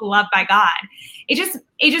we're both loved by God. It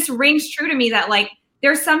just rings true to me that like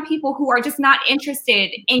there's some people who are just not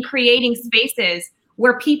interested in creating spaces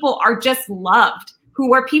where people are just loved,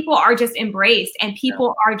 where people are just embraced and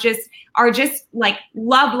people are just like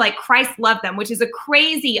loved like Christ loved them, which is a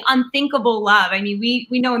crazy, unthinkable love. I mean, we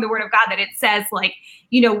know in the Word of God that it says like,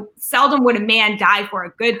 you know, seldom would a man die for a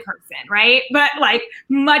good person, right? But like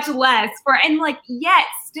much less and like, yet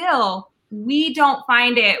still we don't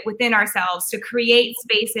find it within ourselves to create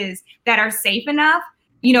spaces that are safe enough,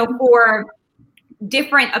 you know, for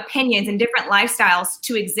different opinions and different lifestyles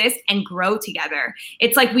to exist and grow together.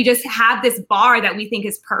 It's like we just have this bar that we think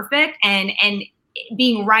is perfect, and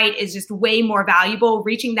being right is just way more valuable.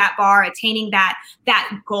 Reaching that bar, attaining that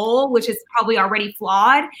goal, which is probably already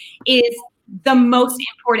flawed, is the most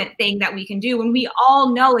important thing that we can do. When we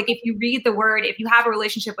all know, like if you read the Word, if you have a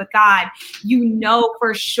relationship with God, you know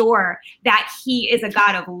for sure that He is a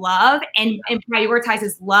God of love and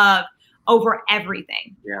prioritizes love over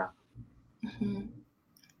everything. Yeah. Mm-hmm.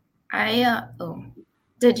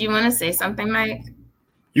 Did you want to say something, Mike?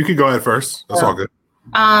 You can go ahead first. That's all good.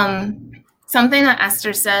 Something that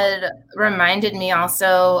Esther said reminded me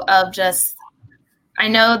also of just, I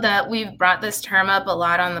know that we've brought this term up a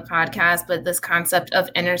lot on the podcast, but this concept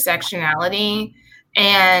of intersectionality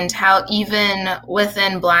and how even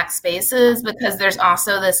within Black spaces, because there's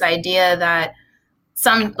also this idea that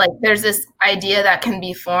there's this idea that can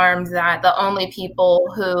be formed that the only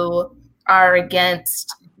people who are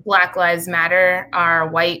against Black Lives Matter are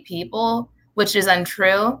white people, which is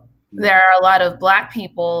untrue. There are a lot of Black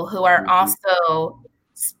people who are also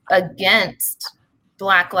against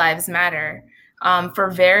Black Lives Matter for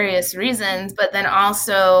various reasons, but then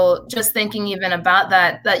also just thinking even about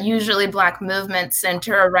that usually Black movements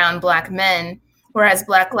center around Black men, whereas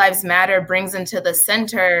Black Lives Matter brings into the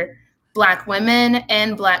center Black women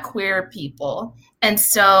and Black queer people. And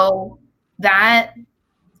so that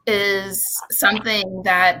is something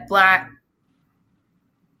that Black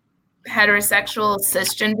heterosexual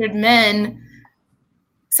cisgendered men,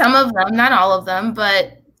 some of them, not all of them,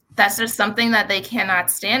 but that's just something that they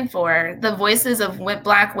cannot stand for. The voices of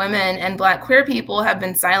Black women and Black queer people have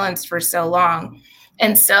been silenced for so long.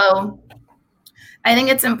 And so I think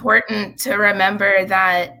it's important to remember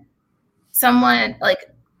that someone like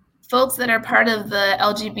folks that are part of the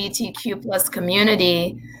LGBTQ plus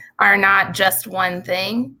community are not just one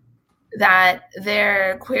thing, that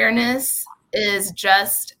their queerness is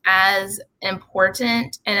just as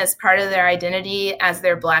important and as part of their identity as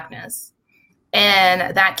their Blackness.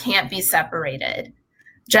 And that can't be separated.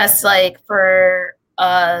 Just like for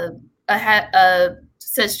a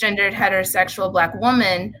cisgendered heterosexual Black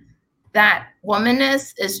woman, that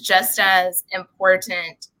womanness is just as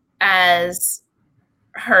important as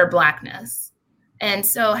her Blackness. And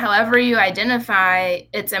so however you identify,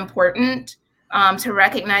 it's important to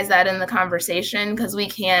recognize that in the conversation, because we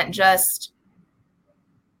can't just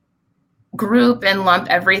group and lump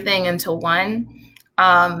everything into one.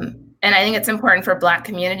 And I think it's important for Black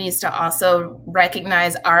communities to also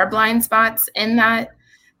recognize our blind spots in that,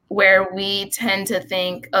 where we tend to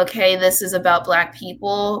think, okay, this is about Black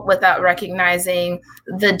people, without recognizing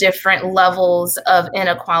the different levels of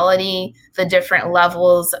inequality, the different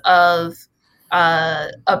levels of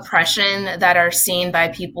oppression that are seen by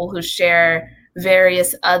people who share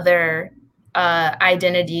various other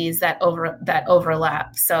identities that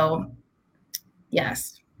overlap. So,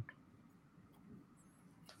 yes.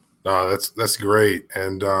 No, that's great.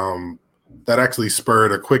 And that actually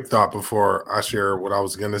spurred a quick thought before I share what I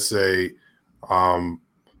was going to say. One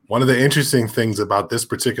of the interesting things about this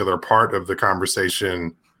particular part of the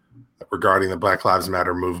conversation regarding the Black Lives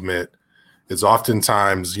Matter movement is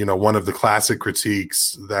oftentimes, one of the classic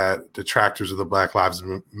critiques that detractors of the Black Lives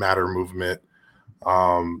Matter movement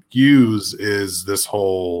use is this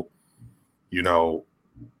whole,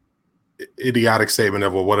 idiotic statement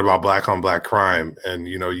of, well, what about Black on Black crime? And,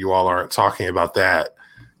 you all aren't talking about that.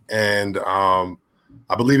 And I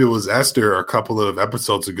believe it was Esther a couple of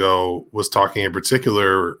episodes ago was talking in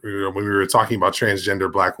particular, when we were talking about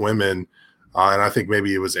transgender Black women. And I think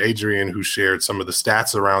maybe it was Adrian who shared some of the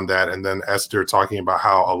stats around that. And then Esther talking about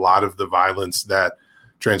how a lot of the violence that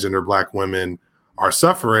transgender Black women are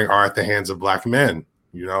suffering are at the hands of Black men,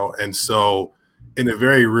 And so in a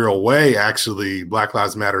very real way, actually, Black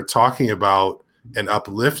Lives Matter talking about and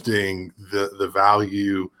uplifting the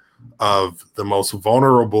value of the most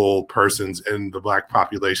vulnerable persons in the Black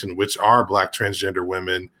population, which are Black transgender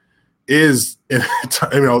women, is,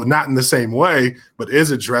 not in the same way, but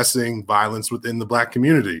is addressing violence within the Black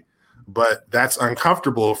community. But that's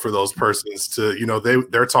uncomfortable for those persons to,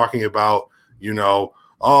 they're talking about,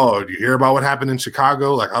 oh, do you hear about what happened in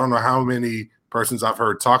Chicago? Like, I don't know how many persons I've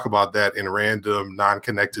heard talk about that in random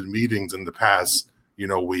non-connected meetings in the past,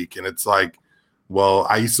 week. And it's like, well,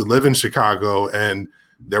 I used to live in Chicago and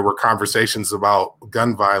there were conversations about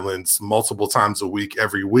gun violence multiple times a week,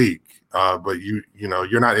 every week. But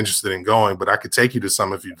you're not interested in going, but I could take you to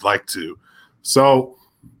some if you'd like to. So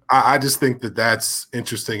I just think that that's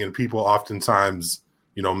interesting, and people oftentimes,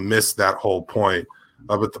 miss that whole point.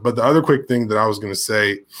 But the other quick thing that I was going to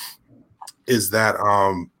say is that,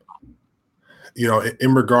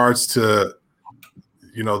 in regards to,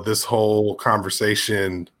 this whole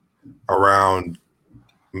conversation around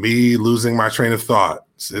me losing my train of thought,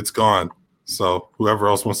 it's gone. So whoever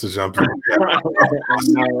else wants to jump in.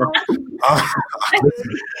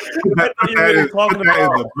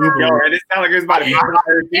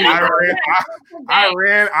 I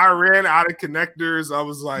ran out of connectors. I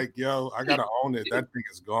was like, yo, I gotta own it. That thing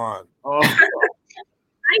is gone. I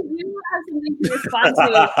do have something to respond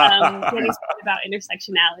to when you spoke about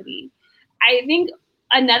intersectionality. I think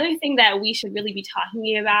another thing that we should really be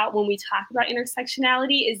talking about when we talk about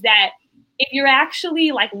intersectionality is that if you're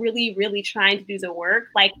actually like really, really trying to do the work,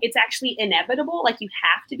 like it's actually inevitable. Like you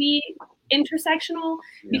have to be intersectional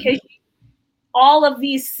because all of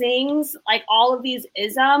these things, like all of these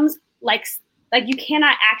isms, like you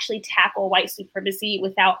cannot actually tackle white supremacy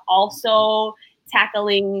without also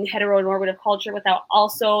tackling heteronormative culture, without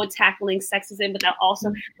also tackling sexism, without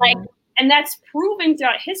also and that's proven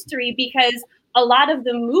throughout history because a lot of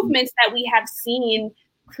the movements that we have seen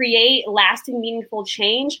create lasting, meaningful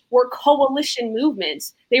change were coalition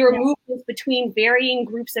movements. They were movements between varying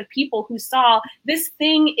groups of people who saw this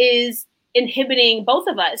thing is inhibiting both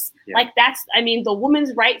of us. Yeah. Like the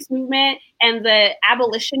women's rights movement and the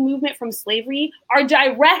abolition movement from slavery are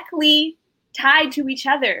directly tied to each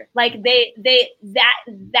other. Like that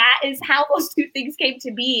is how those two things came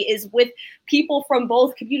to be, is with people from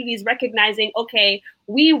both communities recognizing, okay,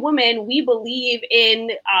 we women, we believe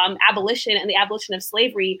in abolition and the abolition of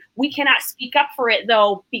slavery. We cannot speak up for it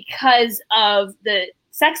though, because of the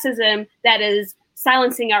sexism that is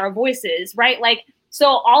silencing our voices, right? Like, so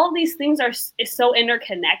all of these things is so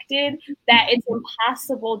interconnected that it's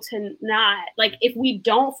impossible to not, like, if we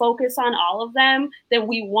don't focus on all of them, then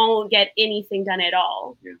we won't get anything done at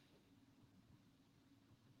all. Yeah.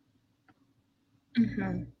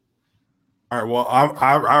 Mm-hmm. All right. Well,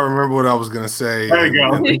 I remember what I was going to say. There you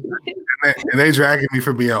go. And they dragging me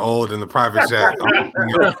for being old in the private chat. I'm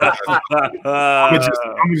gonna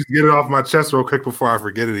just get it off my chest real quick before I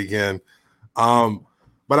forget it again.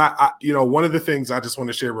 But I one of the things I just want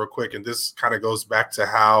to share real quick, and this kind of goes back to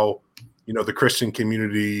how, the Christian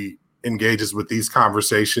community engages with these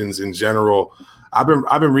conversations in general. I've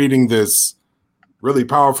been reading this really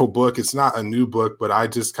powerful book. It's not a new book, but I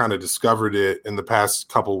just kind of discovered it in the past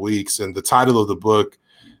couple weeks. And the title of the book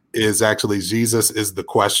is actually Jesus is the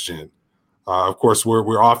Question. Of course,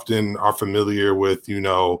 we're often are familiar with,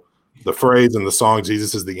 the phrase and the song,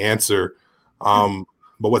 Jesus is the Answer.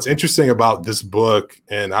 But what's interesting about this book,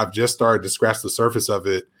 and I've just started to scratch the surface of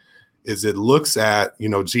it, is it looks at,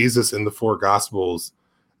 Jesus in the four Gospels.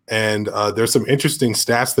 And there's some interesting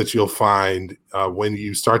stats that you'll find when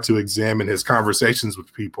you start to examine his conversations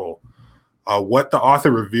with people. What the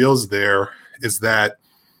author reveals there is that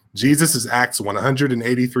Jesus is asked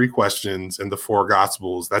 183 questions in the four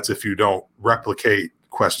Gospels. That's if you don't replicate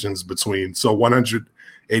questions between. So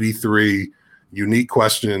 183 unique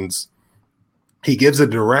questions. He gives a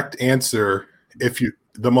direct answer.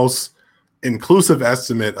 The most inclusive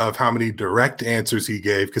estimate of how many direct answers he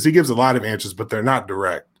gave, because he gives a lot of answers, but they're not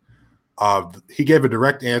direct. He gave a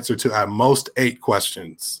direct answer to at most 8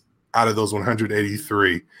 questions out of those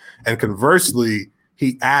 183. And conversely,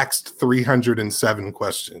 he asked 307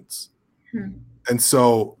 questions. And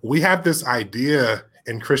so we have this idea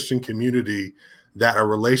in Christian community that a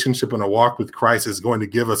relationship and a walk with Christ is going to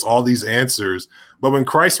give us all these answers. But when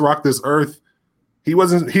Christ walked this earth, he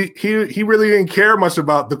really didn't care much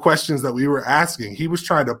about the questions that we were asking. He was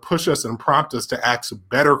trying to push us and prompt us to ask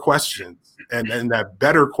better questions. And that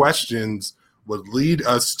better questions would lead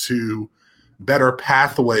us to better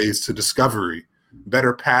pathways to discovery,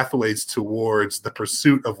 better pathways towards the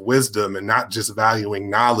pursuit of wisdom, and not just valuing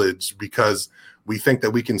knowledge because we think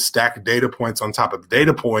that we can stack data points on top of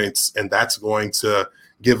data points, and that's going to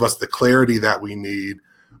give us the clarity that we need,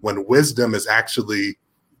 when wisdom is actually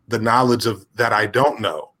the knowledge of that I don't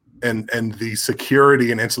know, and the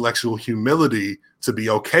security and intellectual humility to be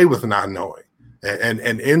okay with not knowing. And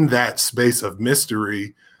in that space of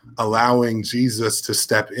mystery, allowing Jesus to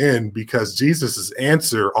step in, because Jesus's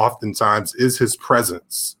answer oftentimes is his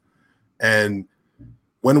presence. And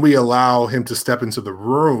when we allow him to step into the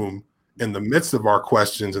room in the midst of our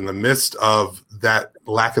questions, in the midst of that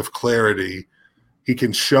lack of clarity, he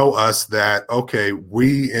can show us that, okay,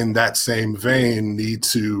 we in that same vein need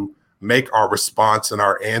to make our response and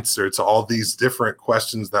our answer to all these different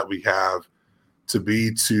questions that we have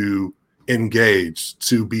to engage,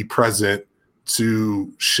 to be present,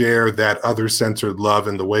 to share that other-centered love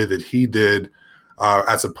in the way that he did,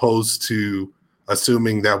 as opposed to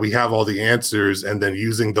assuming that we have all the answers and then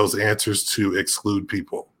using those answers to exclude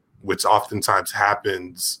people, which oftentimes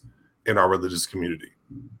happens in our religious community.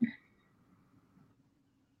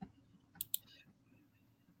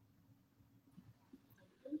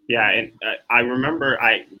 Yeah, and I remember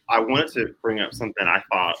I wanted to bring up something I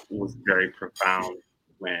thought was very profound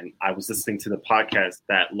when I was listening to the podcast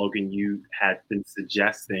that Logan, you had been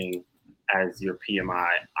suggesting as your PMI.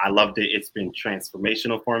 I loved it. It's been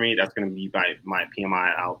transformational for me. That's going to be my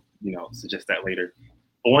PMI. I'll suggest that later.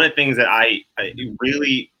 But one of the things that it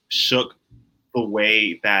really shook the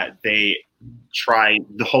way that they try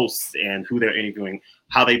the hosts and who they're interviewing,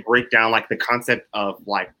 how they break down like the concept of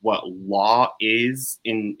like what law is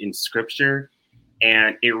in scripture.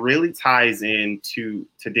 And it really ties into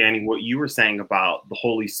Danny, what you were saying about the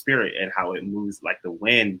Holy Spirit and how it moves like the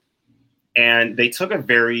wind. And they took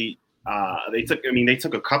they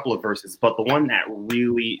took a couple of verses, but the one that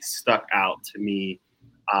really stuck out to me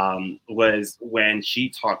was when she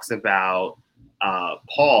talks about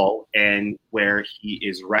Paul and where he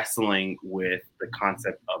is wrestling with the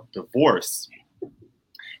concept of divorce.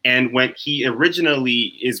 And when he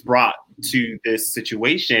originally is brought to this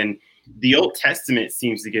situation, the Old Testament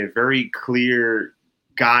seems to give very clear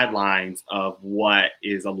guidelines of what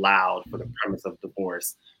is allowed for the premise of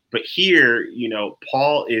divorce. But here, you know,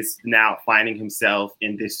 Paul is now finding himself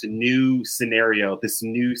in this new scenario, this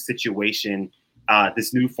new situation,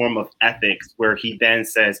 this new form of ethics, where he then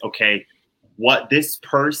says, okay, what this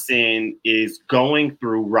person is going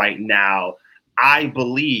through right now, I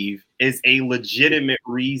believe, is a legitimate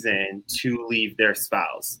reason to leave their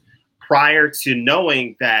spouse, prior to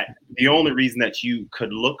knowing that the only reason that you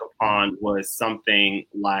could look upon was something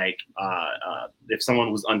like if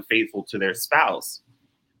someone was unfaithful to their spouse.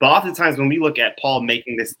 But oftentimes when we look at Paul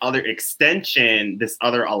making this other extension, this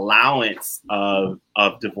other allowance of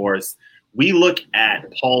divorce, we look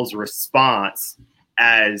at Paul's response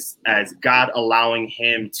as God allowing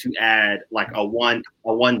him to add like a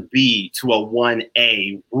 1B to a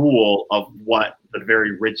 1A rule of what the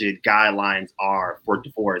very rigid guidelines are for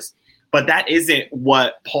divorce. But that isn't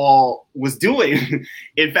what Paul was doing.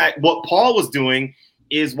 In fact, what Paul was doing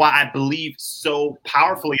is why I believe so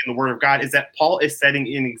powerfully in the Word of God, is that Paul is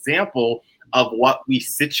setting an example of what we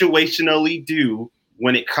situationally do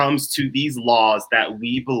when it comes to these laws that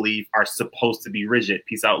we believe are supposed to be rigid.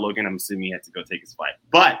 Peace out, Logan. I'm assuming he had to go take his flight.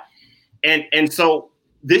 But and so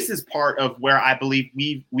this is part of where I believe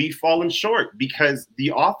we've fallen short, because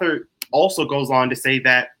the author also goes on to say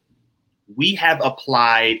that we have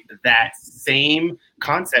applied that same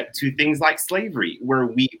concept to things like slavery, where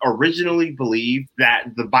we originally believed that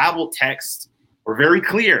the Bible texts were very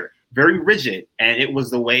clear, very rigid, and it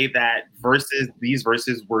was the way that these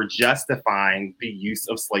verses were justifying the use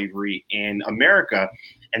of slavery in America.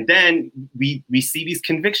 And then we see these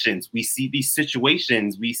convictions, we see these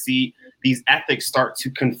situations, we see these ethics start to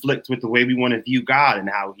conflict with the way we want to view God, and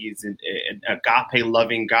how he's an agape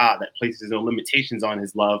loving God that places no limitations on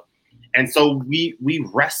his love. And so we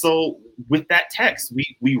wrestle with that text.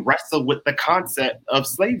 We wrestle with the concept of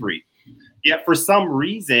slavery. Yet for some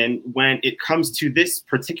reason, when it comes to this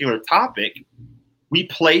particular topic, we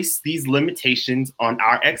place these limitations on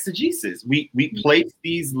our exegesis. We place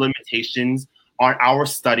these limitations on our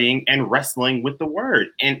studying and wrestling with the word.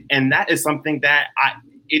 And that is something that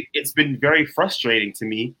it's been very frustrating to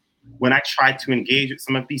me when I try to engage with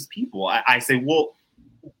some of these people. I say, well,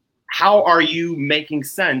 how are you making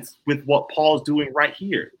sense with what Paul's doing right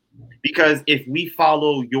here? Because if we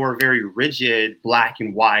follow your very rigid black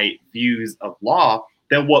and white views of law,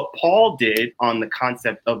 then what Paul did on the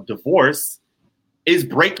concept of divorce is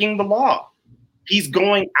breaking the law. He's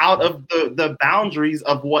going out of the boundaries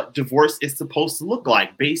of what divorce is supposed to look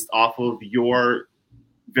like based off of your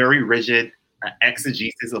very rigid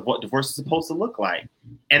exegesis of what divorce is supposed to look like.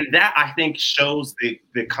 And that, I think, shows the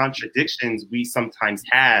contradictions we sometimes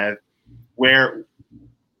have, where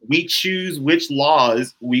we choose which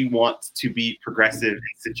laws we want to be progressive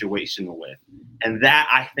and situational with. And that,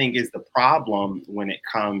 I think, is the problem when it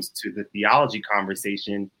comes to the theology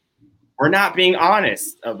conversation. We're not being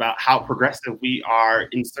honest about how progressive we are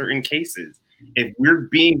in certain cases. If we're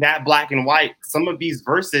being that black and white, some of these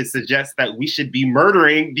verses suggest that we should be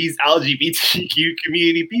murdering these LGBTQ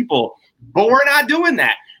community people, but we're not doing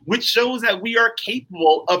that, which shows that we are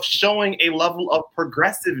capable of showing a level of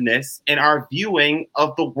progressiveness in our viewing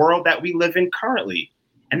of the world that we live in currently.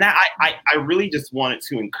 And that I really just wanted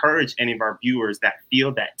to encourage any of our viewers that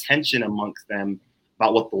feel that tension amongst them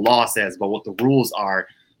about what the law says, about what the rules are,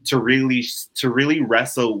 to really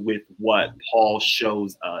wrestle with what Paul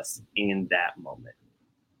shows us in that moment.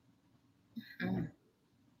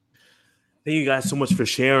 Thank you guys so much for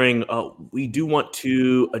sharing. We do want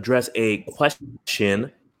to address a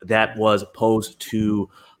question that was posed to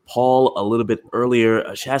Paul a little bit earlier.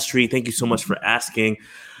 Shastri, thank you so much for asking.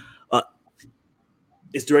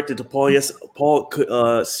 It's directed to Paul. Yes, Paul.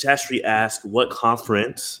 Shastri asked, what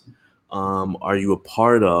conference are you a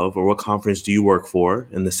part of, or what conference do you work for?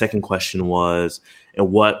 And the second question was,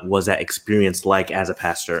 and what was that experience like as a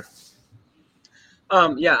pastor?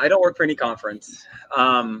 Yeah, I don't work for any conference.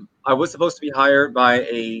 I was supposed to be hired by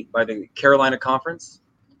the Carolina Conference,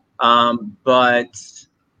 but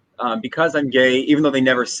because I'm gay, even though they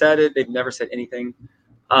never said it, they've never said anything.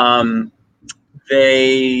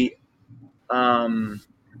 They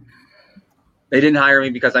didn't hire me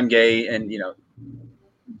because I'm gay, and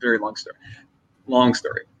very long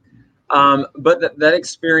story. But that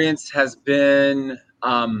experience has been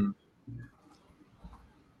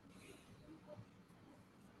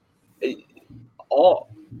all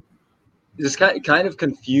just kind of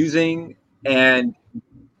confusing, and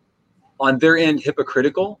on their end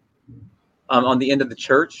hypocritical. on the end of the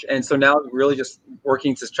church. And so now really just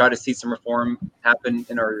working to try to see some reform happen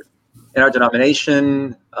in our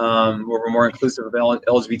denomination, where we're more inclusive of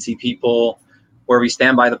LGBT people, where we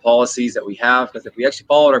stand by the policies that we have. Because if we actually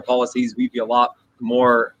followed our policies, we'd be a lot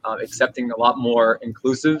more accepting, a lot more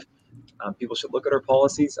inclusive. People should look at our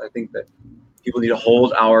policies. I think that people need to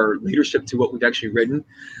hold our leadership to what we've actually written.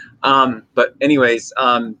 But anyways,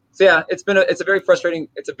 so yeah, it's a very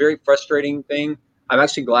frustrating thing. I'm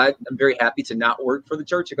actually glad. I'm very happy to not work for the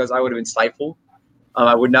church, because I would have been stifled.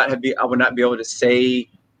 I would not be able to say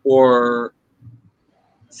the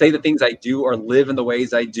things I do or live in the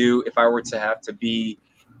ways I do if I were to have to be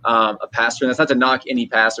a pastor. And that's not to knock any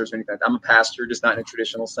pastors or anything like that. I'm a pastor, just not in a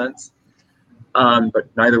traditional sense. But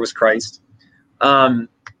neither was Christ.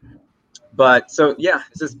 But so, yeah,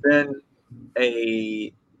 this has been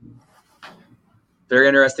a very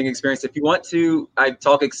interesting experience. If you want to, I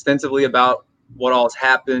talk extensively about what all has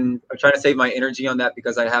happened. I'm trying to save my energy on that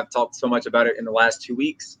because I have talked so much about it in the last 2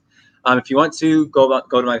 weeks. If you want to go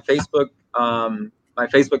to my Facebook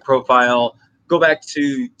profile, go back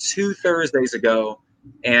to 2 Thursdays ago,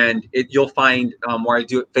 and you'll find where I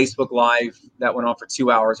do a Facebook Live that went on for 2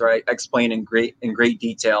 hours, where I explain in great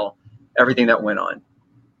detail everything that went on.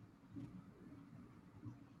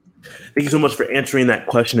 Thank you so much for answering that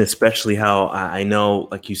question, especially how I know,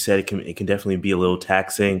 like you said, it can definitely be a little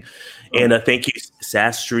taxing. And thank you,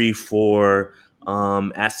 Sastry, for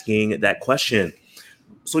asking that question.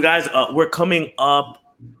 So, guys, we're coming up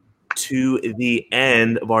to the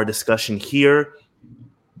end of our discussion here.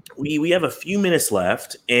 We have a few minutes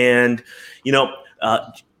left, and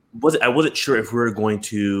I wasn't sure if we were going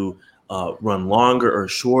to run longer or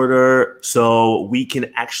shorter, so we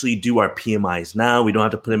can actually do our PMIs now. We don't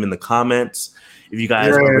have to put them in the comments. If you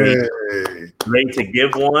guys are ready to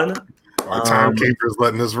give one, our timekeeper's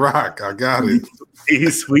letting us rock. I got it.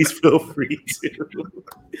 Please feel free to.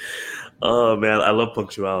 Oh man, I love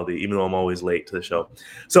punctuality, even though I'm always late to the show.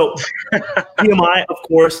 So PMI, of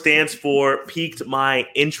course, stands for piqued my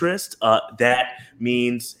interest. That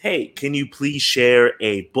means, hey, can you please share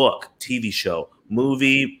a book, TV show,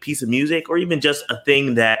 movie, piece of music, or even just a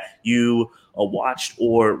thing that you watched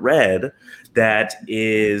or read that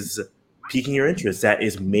is piquing your interest, that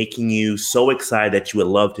is making you so excited that you would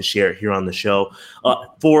love to share it here on the show.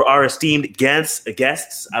 For our esteemed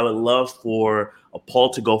guests, I would love for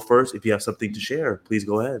Paul to go first. If you have something to share, please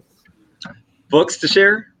go ahead. Books to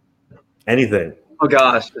share? Anything. Oh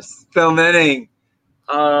gosh, there's so many.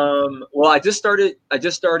 Well, I just started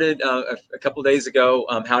a couple days ago,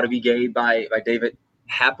 How to Be Gay by David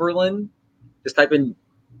Haberlin. Just type in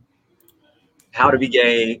How to Be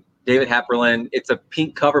Gay, David Haberlin. It's a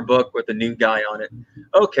pink cover book with a nude guy on it.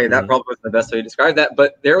 Okay, that probably wasn't the best way to describe that,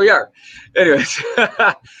 but there we are. Anyways,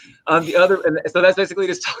 so that's basically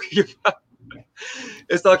just talking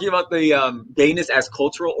about the gayness as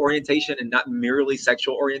cultural orientation and not merely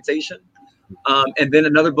sexual orientation. And then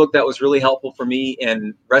another book that was really helpful for me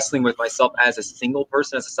in wrestling with myself as a single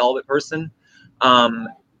person, as a celibate person, and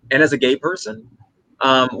as a gay person,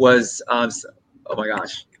 was, oh my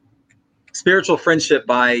gosh, Spiritual Friendship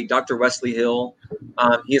by Dr. Wesley Hill.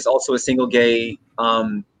 He is also a single gay.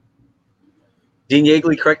 Dean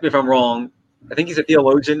Yeagley, correct me if I'm wrong. I think he's a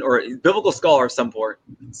theologian or a biblical scholar of some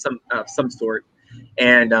sort.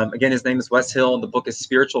 And again, his name is Wes Hill, and the book is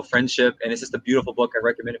Spiritual Friendship, and it's just a beautiful book. I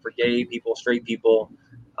recommend it for gay people, straight people.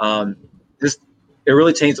 It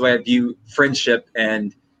really changed the way I view friendship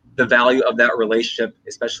and the value of that relationship,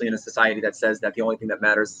 especially in a society that says that the only thing that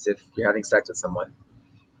matters is if you're having sex with someone.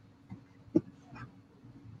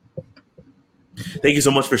 Thank you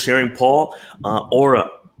so much for sharing, Paul. Aura,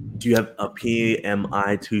 do you have a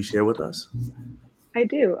PMI to share with us? I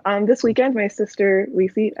do. This weekend, my sister,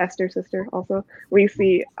 Lisi, Esther's sister also,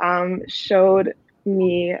 Lisi, showed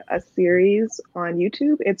me a series on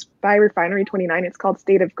YouTube. It's by Refinery 29. It's called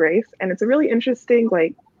State of Grace. And it's a really interesting,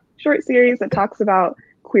 short series that talks about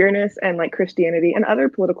queerness and, Christianity and other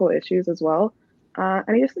political issues as well. And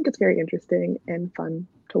I just think it's very interesting and fun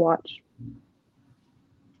to watch.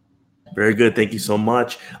 Very good. Thank you so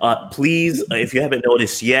much. Please, if you haven't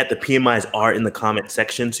noticed yet, the PMIs are in the comment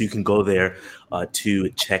section, so you can go there to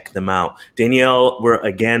check them out. Danielle, we're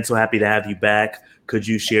again so happy to have you back. Could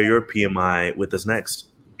you share your PMI with us next?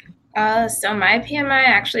 So my PMI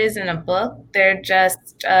actually isn't a book. They're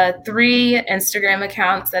just 3 Instagram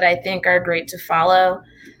accounts that I think are great to follow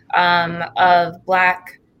of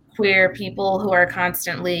Black queer people who are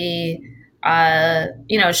constantly,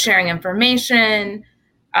 sharing information,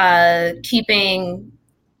 keeping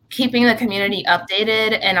the community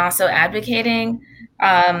updated, and also advocating.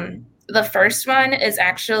 The first one is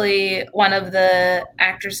actually one of the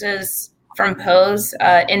actresses from Pose,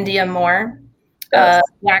 India Moore,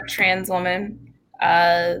 Black trans woman.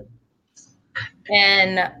 And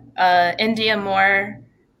India Moore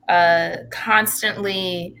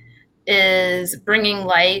constantly is bringing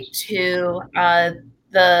light to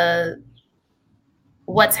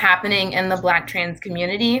what's happening in the Black trans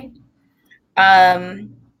community.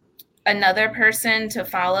 Another person to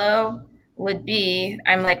follow would be,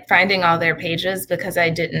 I'm like finding all their pages because I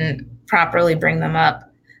didn't properly bring them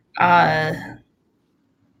up.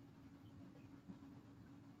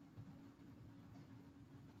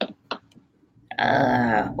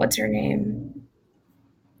 What's her name?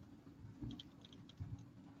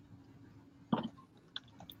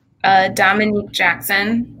 Dominique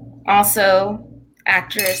Jackson, also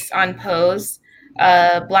actress on Pose,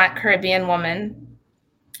 a Black Caribbean woman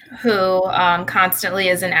who constantly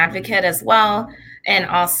is an advocate as well. And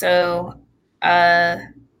also the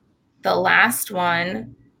last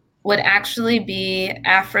one would actually be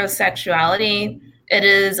Afrosexuality. It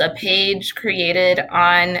is a page created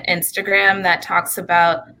on Instagram that talks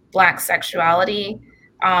about Black sexuality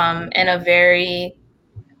in a very,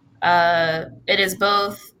 it is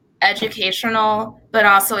both educational, but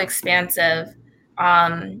also expansive,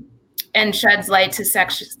 and sheds light to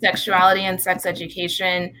sexuality and sex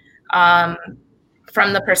education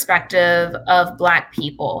from the perspective of Black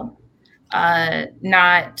people,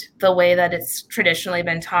 not the way that it's traditionally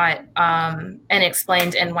been taught and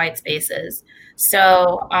explained in white spaces.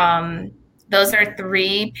 So those are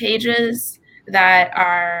 3 pages that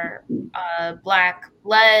are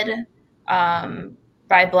Black-led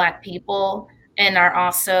by Black people and are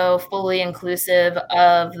also fully inclusive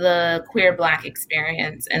of the queer Black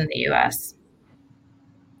experience in the U.S.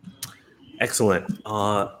 Excellent.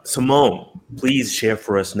 Simone, please share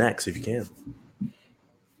for us next if you can.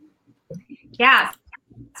 Yeah.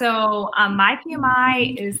 So my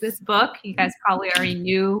PMI is this book. You guys probably already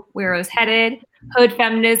knew where it was headed. Hood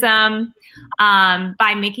Feminism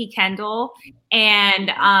by Mikki Kendall.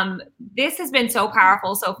 And this has been so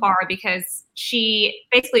powerful so far because she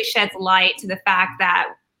basically sheds light to the fact that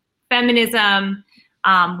feminism,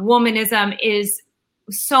 womanism is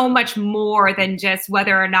so much more than just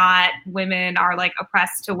whether or not women are like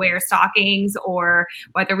oppressed to wear stockings or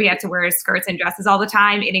whether we have to wear skirts and dresses all the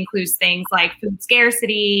time. It includes things like food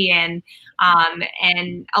scarcity and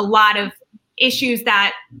a lot of issues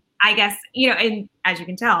that I guess, and as you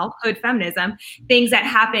can tell, hood feminism, things that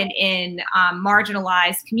happen in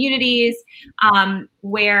marginalized communities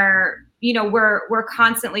where, we're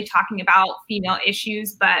constantly talking about female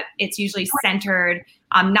issues, but it's usually centered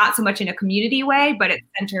not so much in a community way, but it's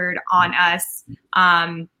centered on us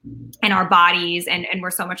and our bodies, and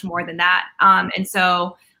we're so much more than that. And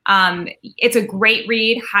so it's a great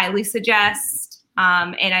read, highly suggest,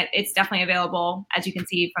 and it's definitely available, as you can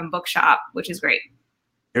see, from Bookshop, which is great.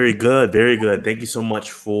 Very good. Very good. Thank you so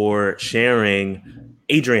much for sharing.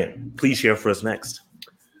 Adrian, please share for us next.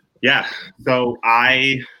 Yeah. So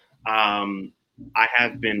I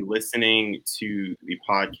have been listening to the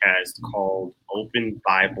podcast called Open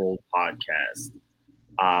Bible Podcast.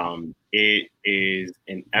 It is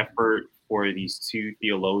an effort for these 2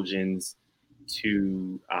 theologians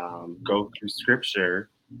to go through scripture,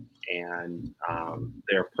 and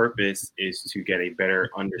their purpose is to get a better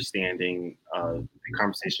understanding of the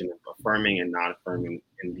conversation of affirming and not affirming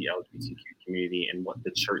in the LGBTQ community and what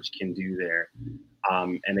the church can do there.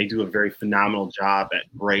 And they do a very phenomenal job at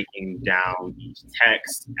breaking down each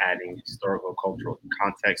text, adding historical, cultural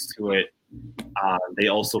context to it. They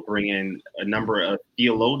also bring in a number of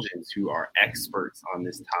theologians who are experts on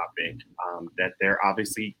this topic, that they're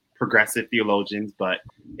obviously progressive theologians, but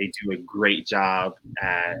they do a great job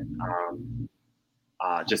at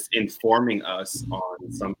just informing us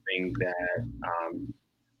on something that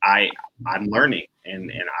I'm learning,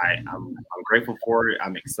 and I'm grateful for it.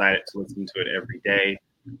 I'm excited to listen to it every day.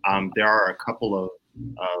 There are a couple of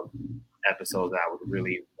episodes I would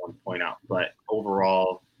really want to point out, but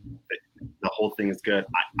overall, the whole thing is good.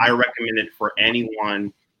 I recommend it for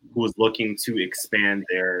anyone who is looking to expand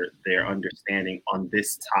their understanding on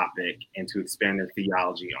this topic and to expand their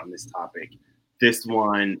theology on this topic. This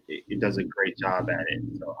one, it does a great job at it,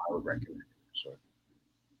 so I would recommend it for sure.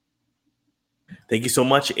 Thank you so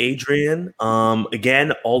much, Adrian.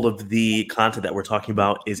 Again, all of the content that we're talking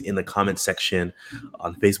about is in the comment section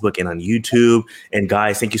on Facebook and on YouTube. And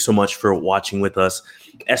guys, thank you so much for watching with us.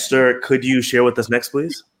 Esther, could you share with us next,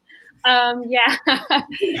 please? Yeah.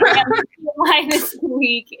 My this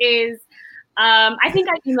week is I think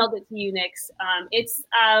I emailed it to you, Nix. It's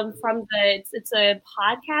it's a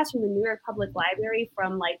podcast from the New York Public Library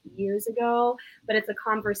from like years ago, but it's a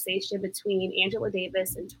conversation between Angela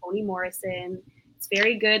Davis and Toni Morrison. It's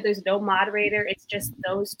very good. There's no moderator. It's just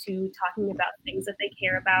those two talking about things that they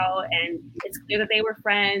care about, and it's clear that they were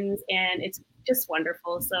friends, and it's just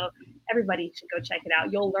wonderful. So everybody should go check it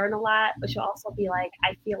out. You'll learn a lot, but you'll also be like,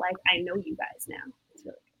 I feel like I know you guys now. It's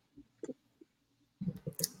really good.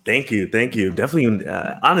 Thank you. Definitely,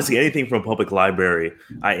 honestly, anything from public library,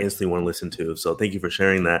 I instantly want to listen to. So thank you for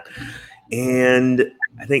sharing that. And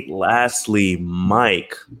I think lastly,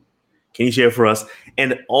 Mike, can you share for us?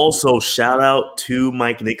 And also shout out to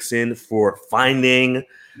Mike Nixon for finding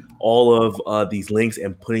all of these links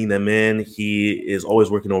and putting them in. He is always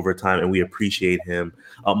working overtime, and we appreciate him.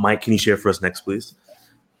 Mike, can you share for us next, please?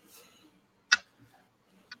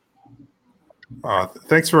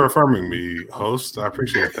 Thanks for affirming me, host. I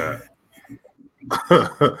appreciate that.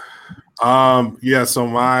 Yeah, so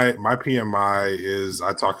my PMI is,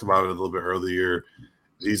 I talked about it a little bit earlier.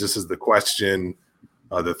 Jesus is the question,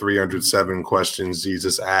 the 307 questions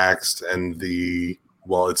Jesus asked, and it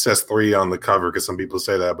says 3 on the cover because some people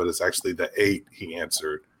say that, but it's actually the 8 he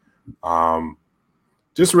answered.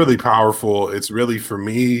 Just really powerful. It's really, for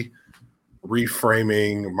me,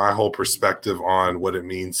 reframing my whole perspective on what it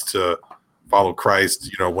means to follow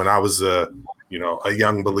Christ. When I was a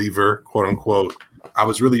young believer, quote unquote, I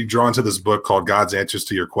was really drawn to this book called God's Answers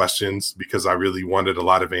to Your Questions because I really wanted a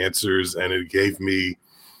lot of answers, and it gave me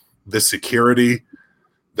this security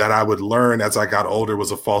that I would learn as I got older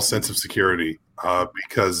was a false sense of security,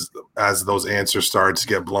 because as those answers started to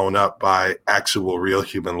get blown up by actual real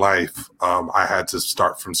human life, I had to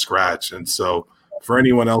start from scratch. And so for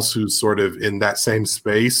anyone else who's sort of in that same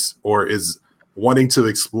space or is wanting to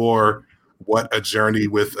explore what a journey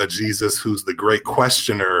with a Jesus who's the great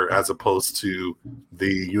questioner as opposed to the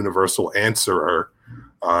universal answerer,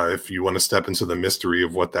 if you want to step into the mystery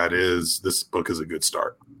of what that is, this book is a good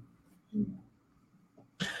start.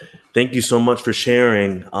 Thank you so much for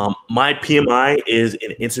sharing. My PMI is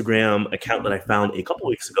an Instagram account that I found a couple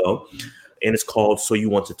weeks ago, and it's called So You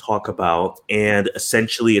Want to Talk About. And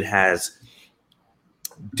essentially it has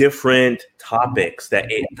different topics that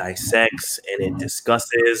it dissects, and it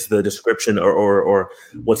discusses. The description or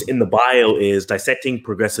what's in the bio is dissecting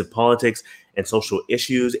progressive politics and social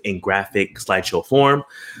issues in graphic slideshow form.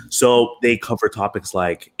 So they cover topics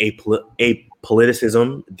like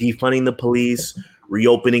apoliticism, defunding the police,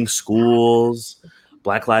 reopening schools,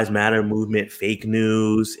 Black Lives Matter movement, fake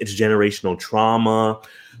news, intergenerational trauma.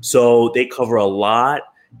 So they cover a lot,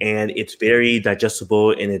 and it's very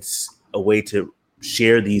digestible, and it's a way to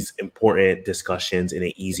share these important discussions in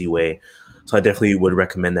an easy way. So I definitely would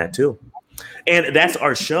recommend that too. And that's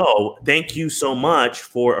our show. Thank you so much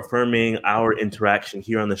for affirming our interaction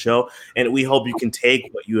here on the show. And we hope you can take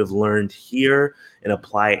what you have learned here and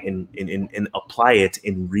apply it apply it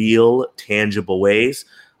in real, tangible ways.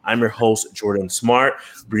 I'm your host, Jordan Smart.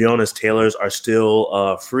 Breonna's Taylors are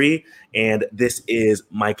still free. And this is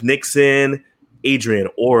Mike Nixon, Adrian,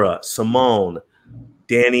 Aura, Simone,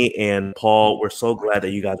 Danny, and Paul. We're so glad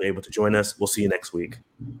that you guys are able to join us. We'll see you next week.